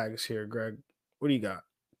Jags here, Greg? What do you got?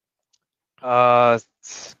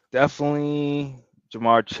 Definitely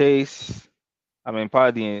Ja'Marr Chase. I mean,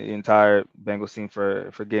 probably the entire Bengals team for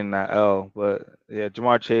getting that L. But yeah,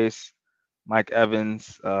 Ja'Marr Chase, Mike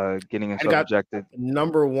Evans, getting himself ejected.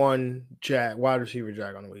 Number 1 wide receiver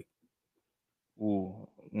jag on the week. Ooh.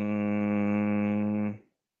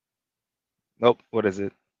 Nope. What is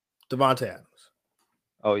it? Davante Adams.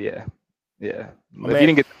 Oh yeah. Yeah.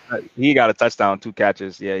 If he got a touchdown, 2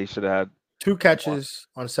 catches. Yeah, he should have had 2 catches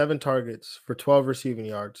on 7 targets for 12 receiving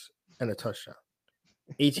yards and a touchdown.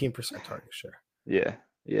 18% target share. Yeah.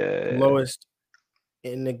 Lowest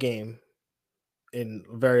in the game in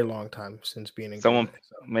a very long time since being in. Someone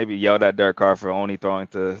maybe yelled at Derek Carr for only throwing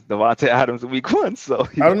to Davante Adams in week 1. So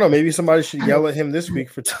I don't know. Maybe somebody should yell at him this week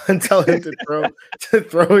for tell him to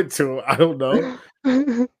throw it to him. I don't know.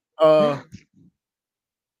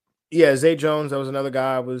 Yeah, Zay Jones. That was another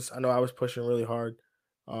guy. I know I was pushing really hard.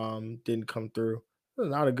 Didn't come through. It was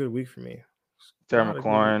not a good week for me. Terry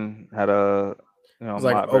McLaurin had a it was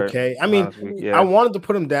like okay. I mean, I wanted to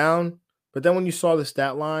put him down, but then when you saw the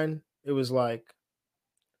stat line, it was like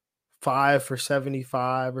 5 for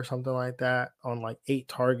 75 or something like that on like 8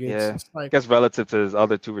 targets. Yeah, it's like, I guess relative to his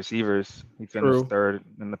other 2 receivers, he finished 3rd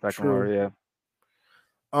in the pecking order.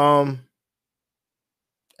 Yeah.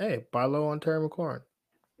 Hey, buy low on Terry McLaurin.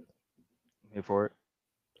 Here for it.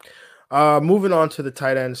 Moving on to the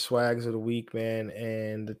tight end swags of the week, man,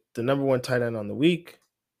 and the number 1 tight end on the week,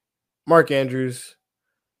 Mark Andrews,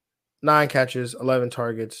 9 catches, 11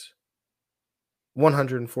 targets,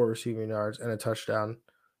 104 receiving yards, and a touchdown.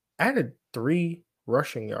 Added 3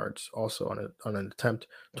 rushing yards also on an attempt.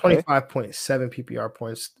 25.7 PPR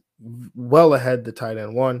points, well ahead the tight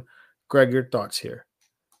end 1. Greg, your thoughts here?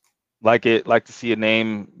 Like to see a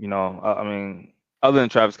name, I mean, other than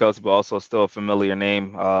Travis Kelce, but also still a familiar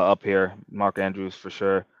name up here. Mark Andrews for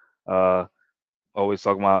sure. Always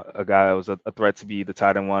talking about a guy that was a threat to be the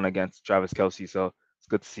tight end 1 against Travis Kelce. So it's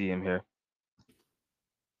good to see him here.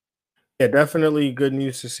 Yeah, definitely good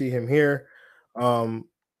news to see him here.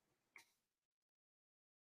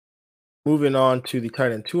 Moving on to the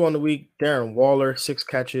tight end 2 on the week, Darren Waller, 6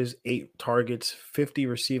 catches, 8 targets, 50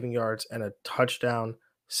 receiving yards, and a touchdown,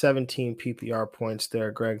 17 PPR points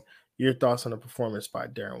there. Greg, your thoughts on the performance by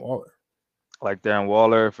Darren Waller? Like Darren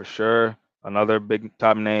Waller for sure. Another big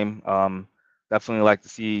time name. Definitely like to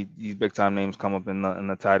see these big time names come up in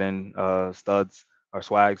the tight end studs or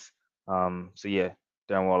swags. So yeah,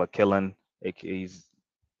 Darren Waller killing.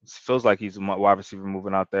 Feels like he's a wide receiver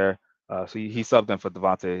moving out there. So he subbed in for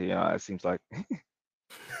Davante. It seems like.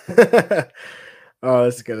 Oh,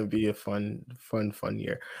 it's gonna be a fun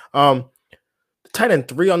year. Tight end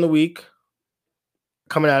 3 on the week,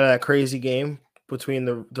 coming out of that crazy game between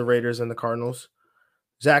the Raiders and the Cardinals.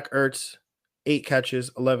 Zach Ertz, 8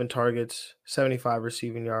 catches, 11 targets, 75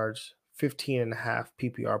 receiving yards, 15.5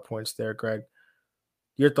 PPR points there. Greg,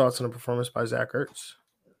 your thoughts on the performance by Zach Ertz?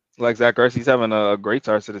 Like Zach Ertz, he's having a great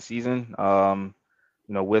start to the season. I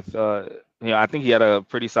think he had a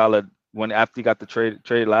pretty solid when after he got the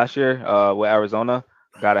trade last year with Arizona.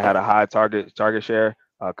 Guy that had a high target share,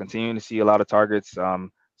 continuing to see a lot of targets.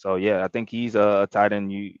 So yeah, I think he's a tight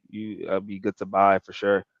end you be good to buy for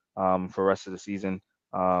sure for the rest of the season.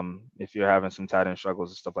 if you're having some tight end struggles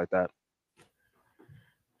and stuff like that.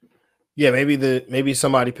 Yeah, maybe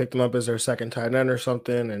somebody picked him up as their second tight end or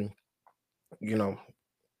something, and you know,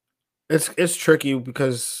 it's tricky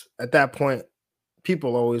because at that point,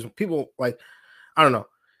 people like, I don't know.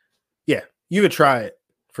 Yeah, you could try it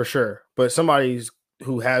for sure, but somebody's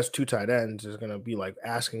who has two tight ends is gonna be like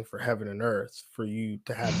asking for heaven and earth for you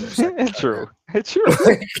to have their second tight True. It's true.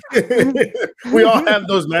 end. We all have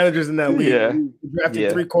those managers in that league. Yeah. We drafted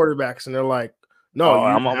Yeah. 3 quarterbacks, and they're like, "No, Oh, you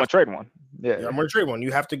I'm gonna have trade one. yeah, Yeah. I'm gonna trade one.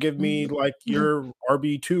 You have to give me like your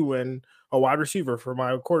RB2 and a wide receiver for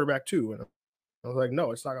my quarterback too." And I was like,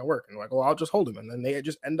 "No, it's not gonna work." And like, "Well, I'll just hold him." And then they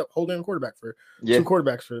just end up holding a quarterback for Yeah. 2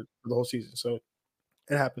 quarterbacks for the whole season. So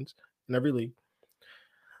it happens in every league.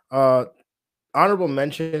 Uh, honorable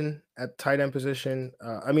mention at tight end position.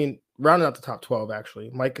 I mean, rounding out the top 12 actually.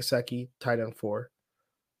 Mike Gesicki, tight end 4.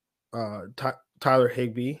 Tyler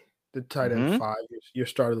Higbee, the tight end Mm-hmm. 5. Your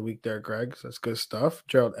start of the week there, Greg. So that's good stuff.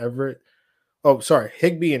 Gerald Everett. Oh, sorry.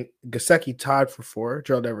 Higbee and Gesicki tied for 4.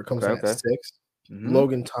 Gerald Everett comes in at Okay. 6. Mm-hmm.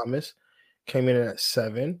 Logan Thomas came in at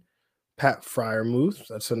 7. Pat Fryermuth,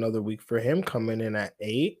 that's another week for him, coming in at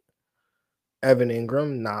 8. Evan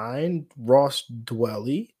Ingram, 9. Ross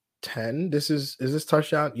Dwelly, 10. Is this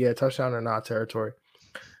touchdown? Yeah, touchdown or not territory.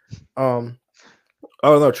 Oh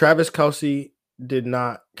no, Travis Kelce did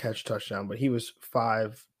not catch touchdown, but he was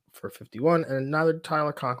 5 for 51, and neither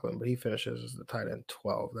Tyler Conklin, but he finishes as the tight end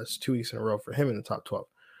 12. That's 2 weeks in a row for him in the top 12.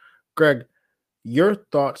 Greg, your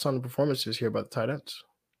thoughts on the performances here by the tight ends?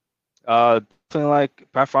 Feeling like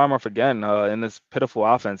Pat Farmer again in this pitiful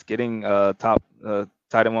offense, getting top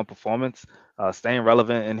tight end 1 performance, staying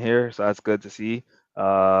relevant in here, so that's good to see.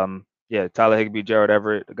 Yeah, Tyler Higbee, Gerald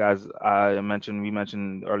Everett, the guys we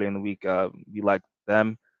mentioned earlier in the week, we like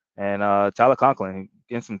them, and Tyler Conklin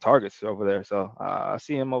getting some targets over there, so I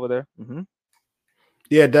see him over there. Mm-hmm.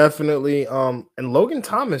 Yeah, definitely. And Logan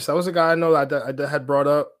Thomas, that was a guy I know that I had brought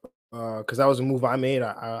up because that was a move I made.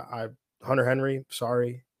 I Hunter Henry,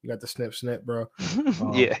 sorry, you got the snip, bro.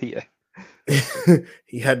 Yeah.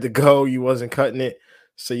 He had to go. You wasn't cutting it,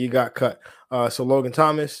 so you got cut. So Logan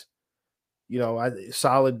Thomas,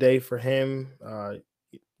 solid day for him.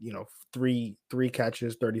 Three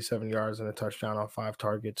catches, 37 yards, and a touchdown on 5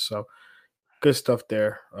 targets. So good stuff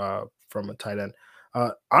there from a tight end.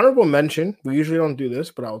 Honorable mention. We usually don't do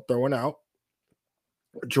this, but I'll throw one out.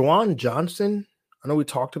 Juwan Johnson. I know we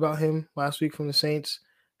talked about him last week from the Saints.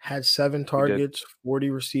 Had 7 targets, 40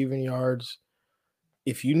 receiving yards.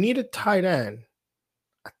 If you need a tight end,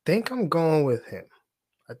 I think I'm going with him.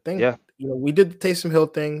 I think, we did the Taysom Hill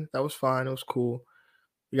thing. That was fine. It was cool.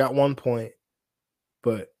 We got 1 point.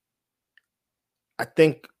 But I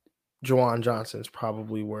think Juwan Johnson's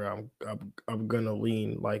probably where I'm gonna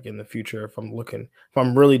lean like in the future if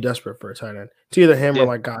I'm really desperate for a tight end. It's either him or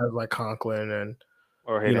like guys like Conklin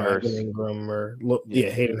or Hayden Hurst. Evan Ingram or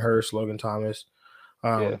Hayden Hurst, Logan Thomas.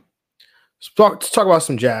 Let's talk about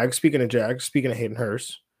some Jags. Speaking of Hayden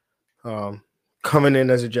Hurst, coming in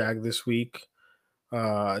as a Jag this week.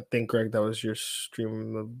 I think, Greg, that was your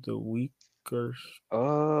stream of the week or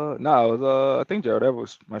no, it was I think Gerald Everett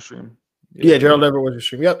was my stream. Yeah, Gerald Everett was your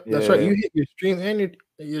stream. Yep, that's right. You Yeah. hit your stream and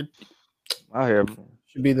you out here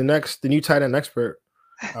should be the new tight end expert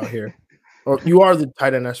out here. Or you are the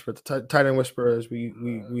tight end expert, the tight end whisperer, as we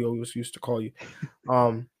always used to call you.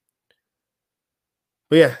 But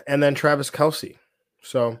yeah, and then Travis Kelce.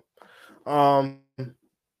 So, Kyle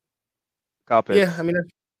Pitts. Yeah, I mean,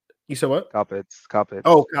 you said what? Kyle Pitts.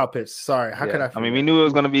 Oh, Kyle Pitts. Sorry, how could I? I mean, we knew it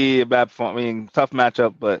was going to be a bad performance. I mean, tough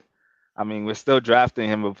matchup, but I mean, we're still drafting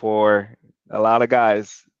him before a lot of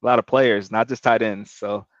guys, a lot of players, not just tight ends.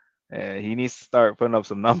 So he needs to start putting up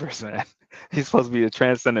some numbers, man. He's supposed to be a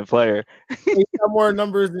transcendent player. He got more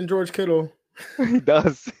numbers than George Kittle. He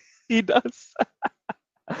does.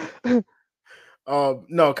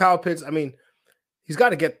 No, Kyle Pitts. I mean, he's got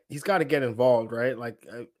to get involved, right? Like,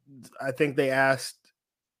 I think they asked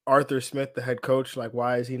Arthur Smith, the head coach, like,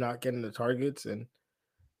 why is he not getting the targets? And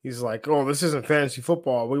he's like, "Oh, this isn't fantasy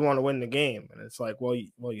football. We want to win the game." And it's like, well,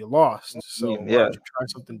 you lost, so why don't you try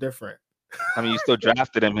something different? I mean, you still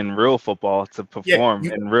drafted him in real football to perform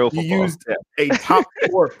in real football. You used a top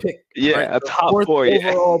 4 pick. A top 4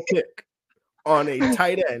 overall pick on a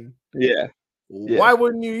tight end. Why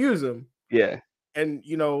wouldn't you use him? Yeah. And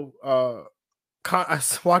I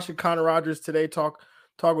was watching Connor Rogers today talk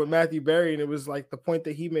with Matthew Berry, and it was like the point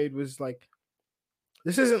that he made was like,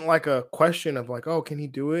 this isn't like a question of like, oh, can he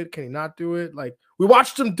do it? Can he not do it? Like, we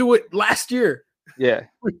watched him do it last year. Yeah.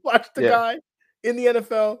 We watched the guy in the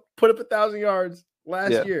NFL put up 1,000 yards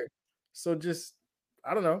last year. So just,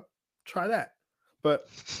 I don't know, try that. But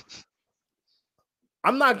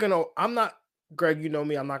I'm not, Greg, you know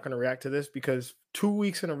me, I'm not gonna react to this because 2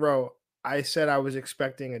 weeks in a row, I said I was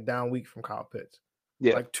expecting a down week from Kyle Pitts.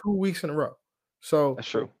 Yeah, Like 2 weeks in a row. So, that's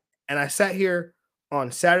true. and I sat here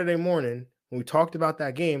on Saturday morning when we talked about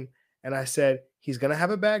that game, and I said, he's gonna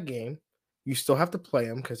have a bad game. You still have to play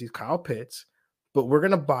him because he's Kyle Pitts, but we're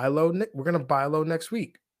gonna buy low. We're gonna buy low next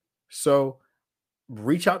week. So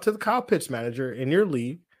reach out to the Kyle Pitts manager in your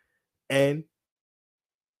league and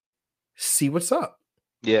see what's up.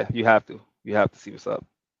 Yeah, you have to. You have to see what's up.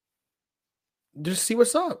 Just see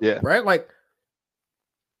what's up. Yeah. Right? Like,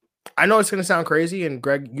 I know it's gonna sound crazy, and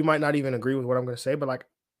Greg, you might not even agree with what I'm gonna say, but like,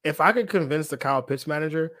 if I could convince the Kyle Pitts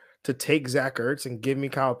manager to take Zach Ertz and give me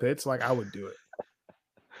Kyle Pitts, like I would do it.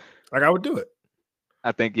 Like I would do it.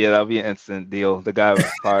 I think that'll be an instant deal. The guy would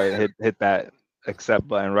probably hit that accept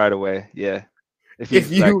button right away. Yeah. If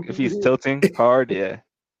he's tilting hard, yeah.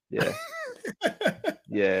 Yeah.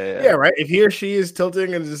 Yeah, right. If he or she is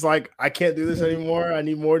tilting and just like, I can't do this anymore. I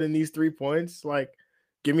need more than these 3 points. Like,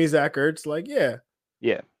 give me Zach Ertz. Like, yeah.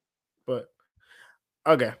 But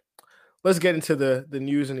okay, let's get into the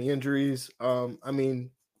news and the injuries. I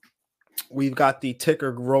mean, we've got the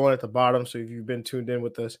ticker rolling at the bottom. So if you've been tuned in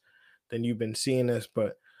with us, then you've been seeing this.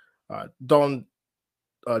 But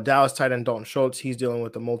Dallas tight end Dalton Schultz, he's dealing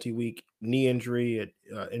with a multi-week knee injury,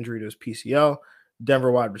 injury to his PCL.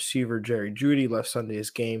 Denver wide receiver Jerry Jeudy left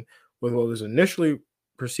Sunday's game with what was initially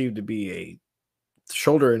perceived to be a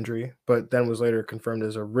shoulder injury, but then was later confirmed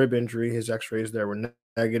as a rib injury. His x-rays there were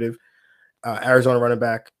negative. Arizona running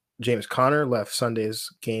back James Conner left Sunday's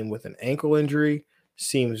game with an ankle injury.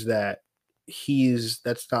 Seems that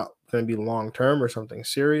that's not going to be long-term or something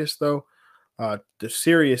serious, though. The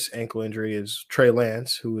serious ankle injury is Trey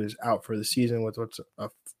Lance, who is out for the season with what's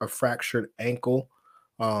a fractured ankle.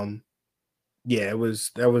 That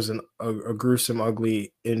was a gruesome,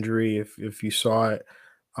 ugly injury if you saw it.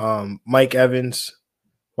 Mike Evans,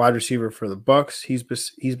 wide receiver for the Bucs,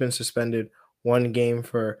 he's been suspended 1 game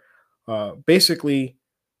for basically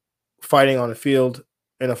fighting on the field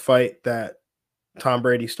in a fight that Tom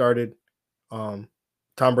Brady started. Tom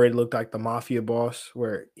Brady looked like the mafia boss,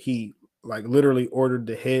 where he like literally ordered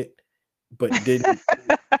the hit, but didn't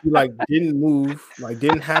didn't move, like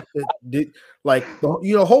didn't have to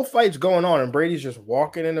the whole fight's going on and Brady's just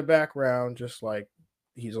walking in the background, just like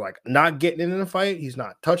he's like not getting in the fight, he's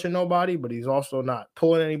not touching nobody, but he's also not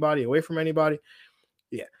pulling anybody away from anybody.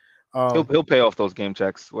 Yeah. He'll pay off those game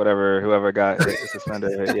checks, whoever got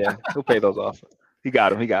suspended. Yeah, he'll pay those off. He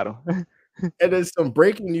got him. And there's some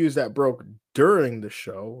breaking news that broke during the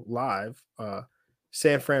show live.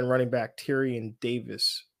 San Fran running back Tyrion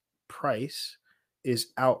Davis Price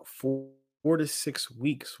is out 4 to 6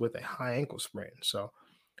 weeks with a high ankle sprain. So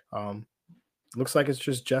looks like it's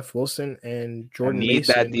just Jeff Wilson and Jordan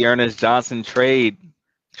Mason. That D'Ernest Johnson trade.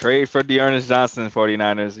 Trade for D'Ernest Johnson,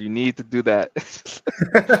 49ers. You need to do that.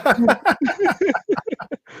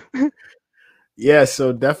 Yeah,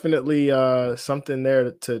 so definitely something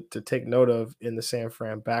there to take note of in the San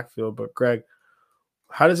Fran backfield. But Greg,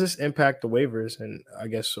 how does this impact the waivers? And I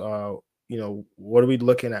guess what are we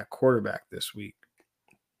looking at quarterback this week?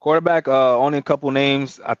 Quarterback, only a couple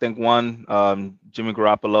names. I think one, Jimmy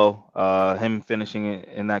Garoppolo, him finishing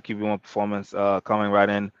in that QB1 performance, coming right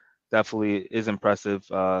in, definitely is impressive.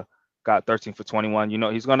 Got 13 for 21.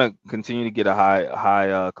 He's going to continue to get a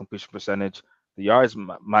high completion percentage. The yards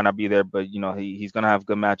might not be there, but he's going to have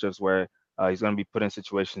good matchups where he's going to be put in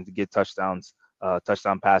situations to get touchdown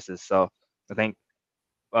passes. So I think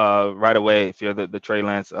right away, if you're the Trey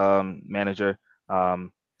Lance manager,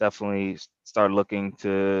 definitely start looking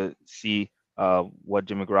to see what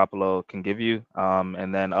Jimmy Garoppolo can give you.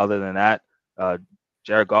 And then other than that,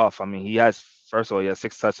 Jared Goff, I mean, he has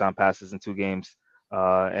 6 touchdown passes in 2 games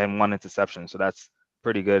and 1 interception. So that's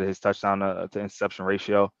pretty good. His touchdown to interception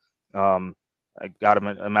ratio. I got him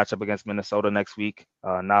a matchup against Minnesota next week.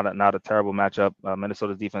 Not a terrible matchup.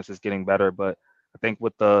 Minnesota's defense is getting better, but I think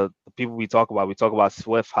with the people we talk about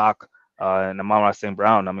Swift, Hawk, and Amon-Ra St.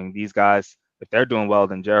 Brown. I mean, these guys, if they're doing well,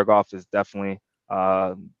 then Jared Goff is definitely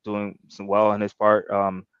doing some well on his part,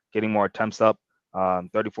 getting more attempts up.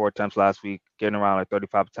 34 attempts last week, getting around like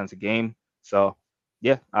 35 attempts a game. So,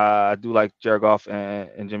 yeah, I do like Jared Goff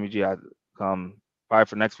and Jimmy G. Probably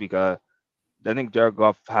for next week, I think Jared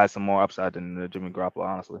Goff has some more upside than Jimmy Garoppolo,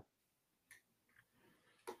 honestly.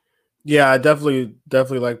 Yeah, I definitely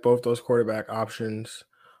like both those quarterback options.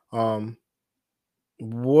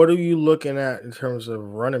 What are you looking at in terms of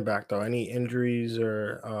running back, though? Any injuries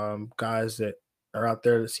or guys that are out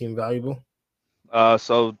there that seem valuable?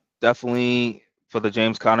 So definitely for the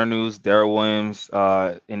James Conner news, Darrell Williams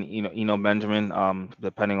and Eno Benjamin,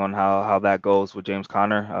 depending on how that goes with James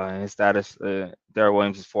Conner and his status. Darrell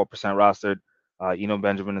Williams is 4% rostered. Eno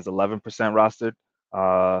Benjamin is 11%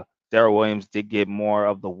 rostered. Darrell Williams did get more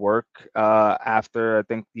of the work after, I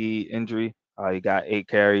think, the injury. He got 8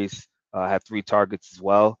 carries, had 3 targets as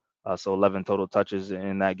well, so 11 total touches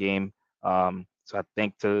in that game. So I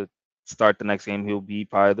think to start the next game, he'll be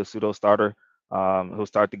probably the pseudo starter. He'll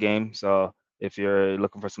start the game. So if you're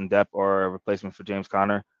looking for some depth or a replacement for James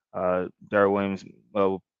Conner, Darrell Williams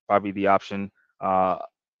will probably be the option.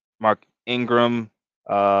 Mark Ingram,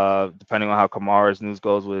 depending on how Kamara's news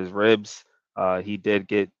goes with his ribs, he did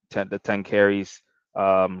get 10 carries.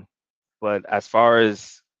 But as far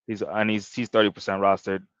as he's 30%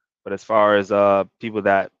 rostered. But as far as people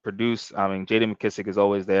that produce, I mean, J.D. McKissic is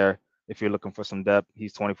always there. If you're looking for some depth,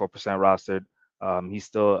 he's 24% rostered. He's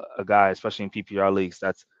still a guy, especially in PPR leagues,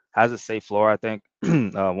 that's has a safe floor. I think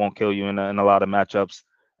won't kill you in a lot of matchups.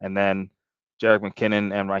 And then Jerick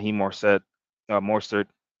McKinnon and Raheem Mostert,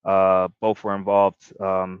 both were involved.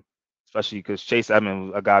 Especially because Chase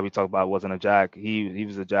Edmonds, a guy we talked about, wasn't a jag. He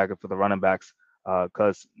was a jagger for the running backs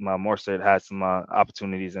because Mostert had some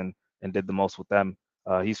opportunities and did the most with them.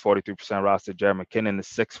 He's 43% rostered. Jerick McKinnon is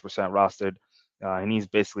 6% rostered. And he's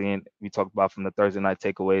basically we talked about from the Thursday night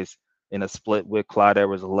takeaways in a split with Clyde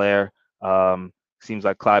Edwards-Helaire. Seems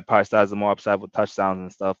like Clyde probably still has the more upside with touchdowns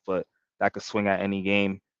and stuff, but that could swing at any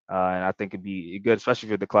game. And I think it'd be good, especially if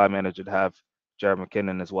you're the Clyde manager, to have Jerick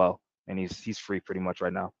McKinnon as well. And he's free pretty much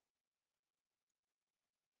right now.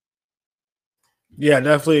 Yeah,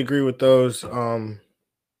 definitely agree with those. I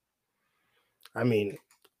mean,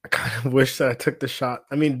 I kind of wish that I took the shot.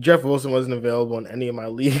 I mean, Jeff Wilson wasn't available in any of my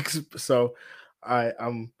leagues, so I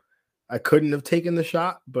couldn't have taken the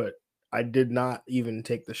shot, but I did not even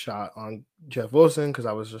take the shot on Jeff Wilson because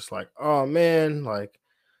I was just like, oh man, like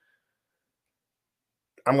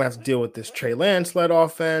I'm gonna have to deal with this Trey Lance led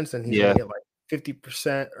offense, and he's gonna get like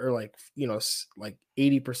 50% or like like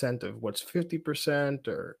 80% of what's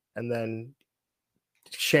 50%, and then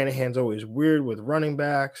Shanahan's always weird with running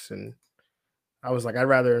backs, and I was like, I'd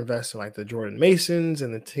rather invest in like the Jordan Masons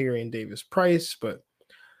and the Tyrion Davis Price, but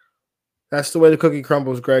that's the way the cookie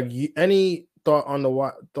crumbles. Greg, any thoughts on the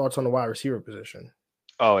wide receiver position?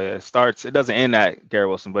 Oh yeah, it doesn't end at Garrett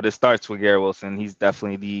Wilson, but it starts with Garrett Wilson. He's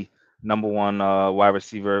definitely the number one wide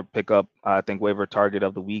receiver pickup. I think waiver target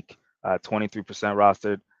of the week. 23%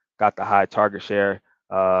 rostered, got the high target share.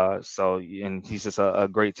 And he's just a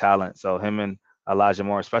great talent. So him and Elijah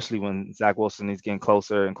Moore, especially when Zach Wilson is getting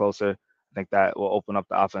closer and closer, I think that will open up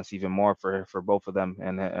the offense even more for both of them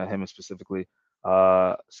and him specifically.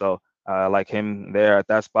 So I like him there at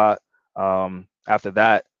that spot. After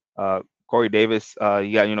that, Corey Davis,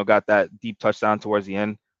 got that deep touchdown towards the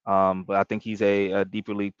end. But I think he's a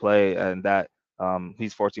deeper league play, and that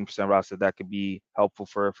he's 14% roster. That could be helpful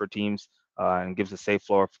for teams and gives a safe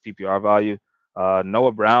floor for PPR value.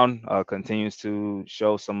 Noah Brown continues to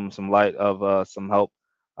show some light of some help.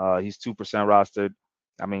 He's 2% rostered.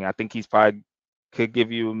 I mean, I think he's probably could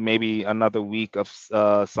give you maybe another week of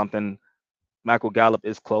something. Michael Gallup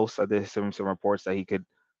is close. I did some reports that he could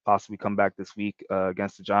possibly come back this week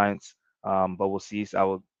against the Giants, but we'll see. So I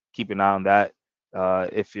will keep an eye on that.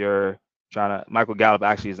 If you're trying to, Michael Gallup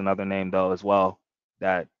actually is another name though as well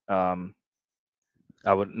that I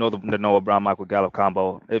would know the Noah Brown Michael Gallup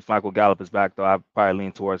combo. If Michael Gallup is back though, I'd probably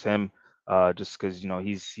lean towards him just because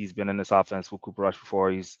he's been in this offense with Cooper Rush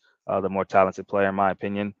before. He's the more talented player in my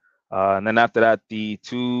opinion. And then after that, the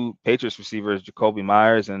two Patriots receivers, Jacoby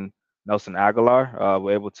Myers and Nelson Aguilar,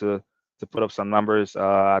 were able to put up some numbers.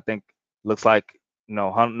 I think looks like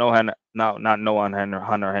Hunter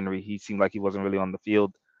Henry. He seemed like he wasn't really on the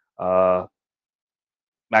field.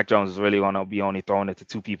 Mac Jones is really going to be only throwing it to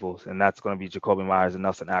two people, and that's going to be Jacoby Myers and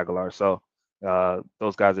Nelson Aguilar. So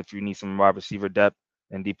those guys, if you need some wide receiver depth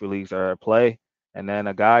in deeper leagues, are at play. And then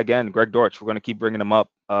a guy again, Greg Dortch. We're going to keep bringing him up.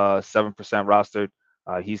 7% rostered.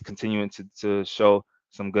 He's continuing to show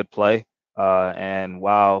some good play. And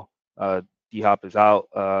while D Hop is out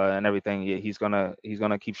and everything, he's gonna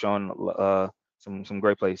keep showing some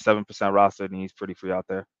great plays. 7% rostered, and he's pretty free out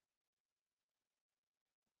there.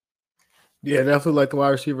 Yeah, definitely like the wide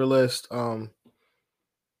receiver list. How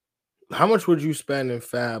much would you spend in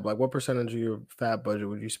fab? Like, what percentage of your fab budget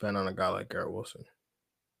would you spend on a guy like Garrett Wilson?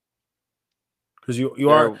 Because you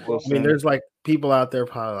are, Wilson. I mean, there's like people out there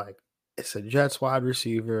probably like, it's a Jets wide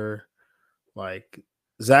receiver. Like,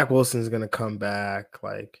 Zach Wilson's going to come back.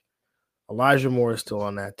 Like, Elijah Moore is still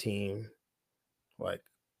on that team. Like,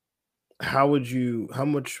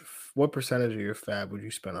 what percentage of your fab would you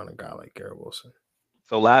spend on a guy like Garrett Wilson?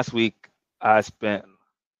 So last week, I spent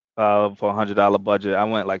for $100 budget. I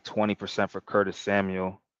went like 20% for Curtis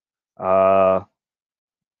Samuel. So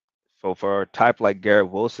for a type like Garrett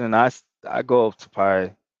Wilson, I go up to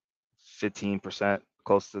probably 15%,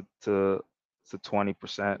 close to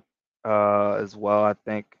 20% as well. I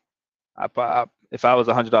think if I was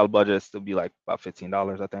 $100 budget, it'd still be like about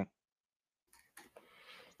 $15. I think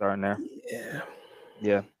starting there. Yeah.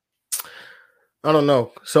 Yeah. I don't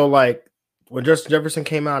know. So like when Justin Jefferson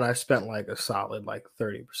came out, I spent like a solid like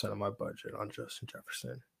 30% of my budget on Justin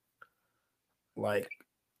Jefferson. Like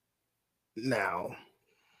now,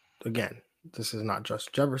 again, this is not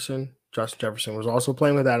Justin Jefferson. Justin Jefferson was also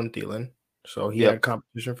playing with Adam Thielen, so he Yep. had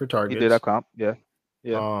competition for He did that targets. comp. Yeah.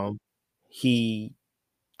 Yeah.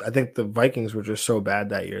 I think the Vikings were just so bad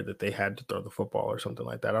that year that they had to throw the football or something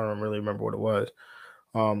like that. I don't really remember what it was.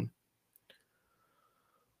 But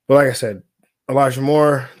like I said, Elijah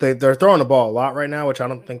Moore, they're throwing the ball a lot right now, which I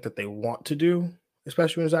don't think that they want to do,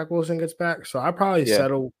 especially when Zach Wilson gets back. So I probably Yeah.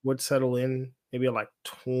 would settle in maybe like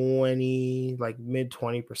 20, like mid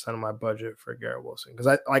 20% of my budget for Garrett Wilson.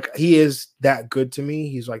 Because he is that good to me.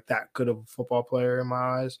 He's like that good of a football player in my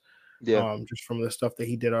eyes. Yeah. Just from the stuff that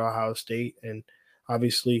he did at Ohio State. And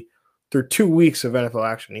obviously through 2 weeks of NFL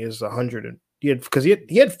action, he has 100 and he had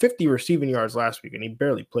 50 receiving yards last week and he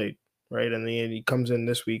barely played. Right. And then he comes in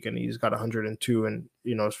this week and he's got 102 and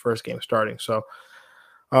his first game starting. So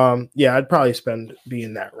yeah, I'd probably be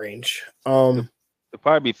in that range. It'll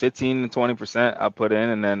probably be 15 to 20% I'll put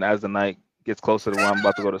in, and then as the night gets closer to when I'm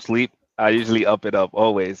about to go to sleep, I usually up it up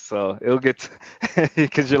always. So it'll get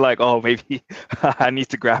because you're like, oh, maybe I need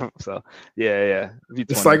to grab him. So yeah.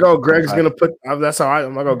 It's like, oh, Greg's gonna put. That's how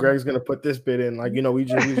I'm like, oh, Greg's gonna put this bit in. Like, we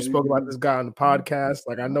just spoke about this guy on the podcast.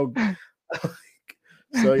 Like, I know.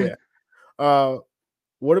 So yeah.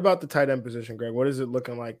 What about the tight end position, Greg? What is it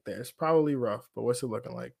looking like there? It's probably rough, but what's it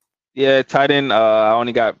looking like? Yeah, tight end. I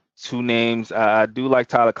only got 2 names. I do like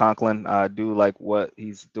Tyler Conklin. I do like what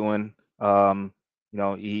he's doing.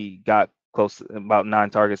 He got close to about 9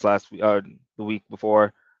 targets last week, the week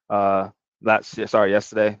before.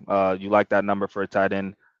 Yesterday. You like that number for a tight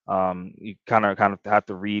end? You kind of have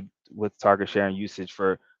to read with target share and usage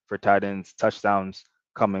for tight ends. Touchdowns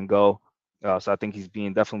come and go. So I think he's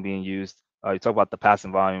definitely being used. You talk about the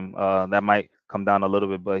passing volume. That might come down a little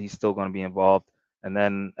bit, but he's still going to be involved. And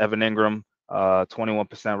then Evan Engram, 21%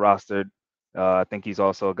 rostered. I think he's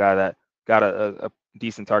also a guy that got a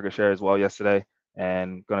decent target share as well yesterday,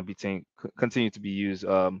 and going to be continue to be used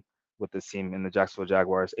with this team in the Jacksonville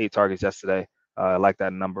Jaguars. 8 targets yesterday. I like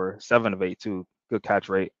that number. 7 of 8 too. Good catch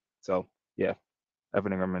rate. So yeah,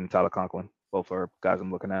 Evan Engram and Tyler Conklin, both are guys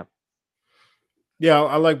I'm looking at. Yeah,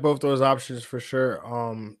 I like both those options for sure.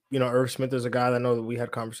 Irv Smith is a guy that I know that we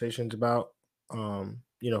had conversations about. For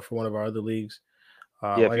one of our other leagues.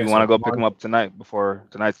 If you want to go pick him up tonight before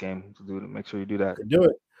tonight's game, make sure you do that. Could do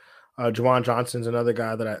it. Juwan Johnson's another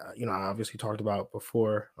guy that I obviously talked about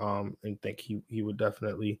before, and think he would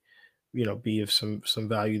definitely, be of some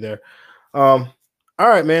value there. All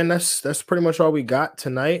right, man. That's pretty much all we got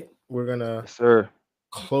tonight. We're gonna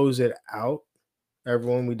close it out.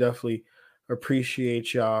 Everyone, we definitely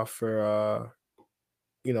appreciate y'all for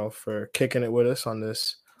for kicking it with us on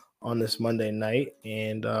this Monday night,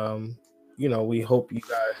 and we hope you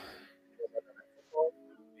guys.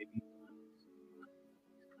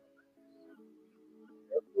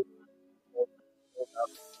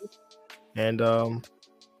 And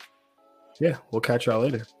yeah, we'll catch y'all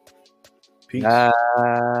later. Peace.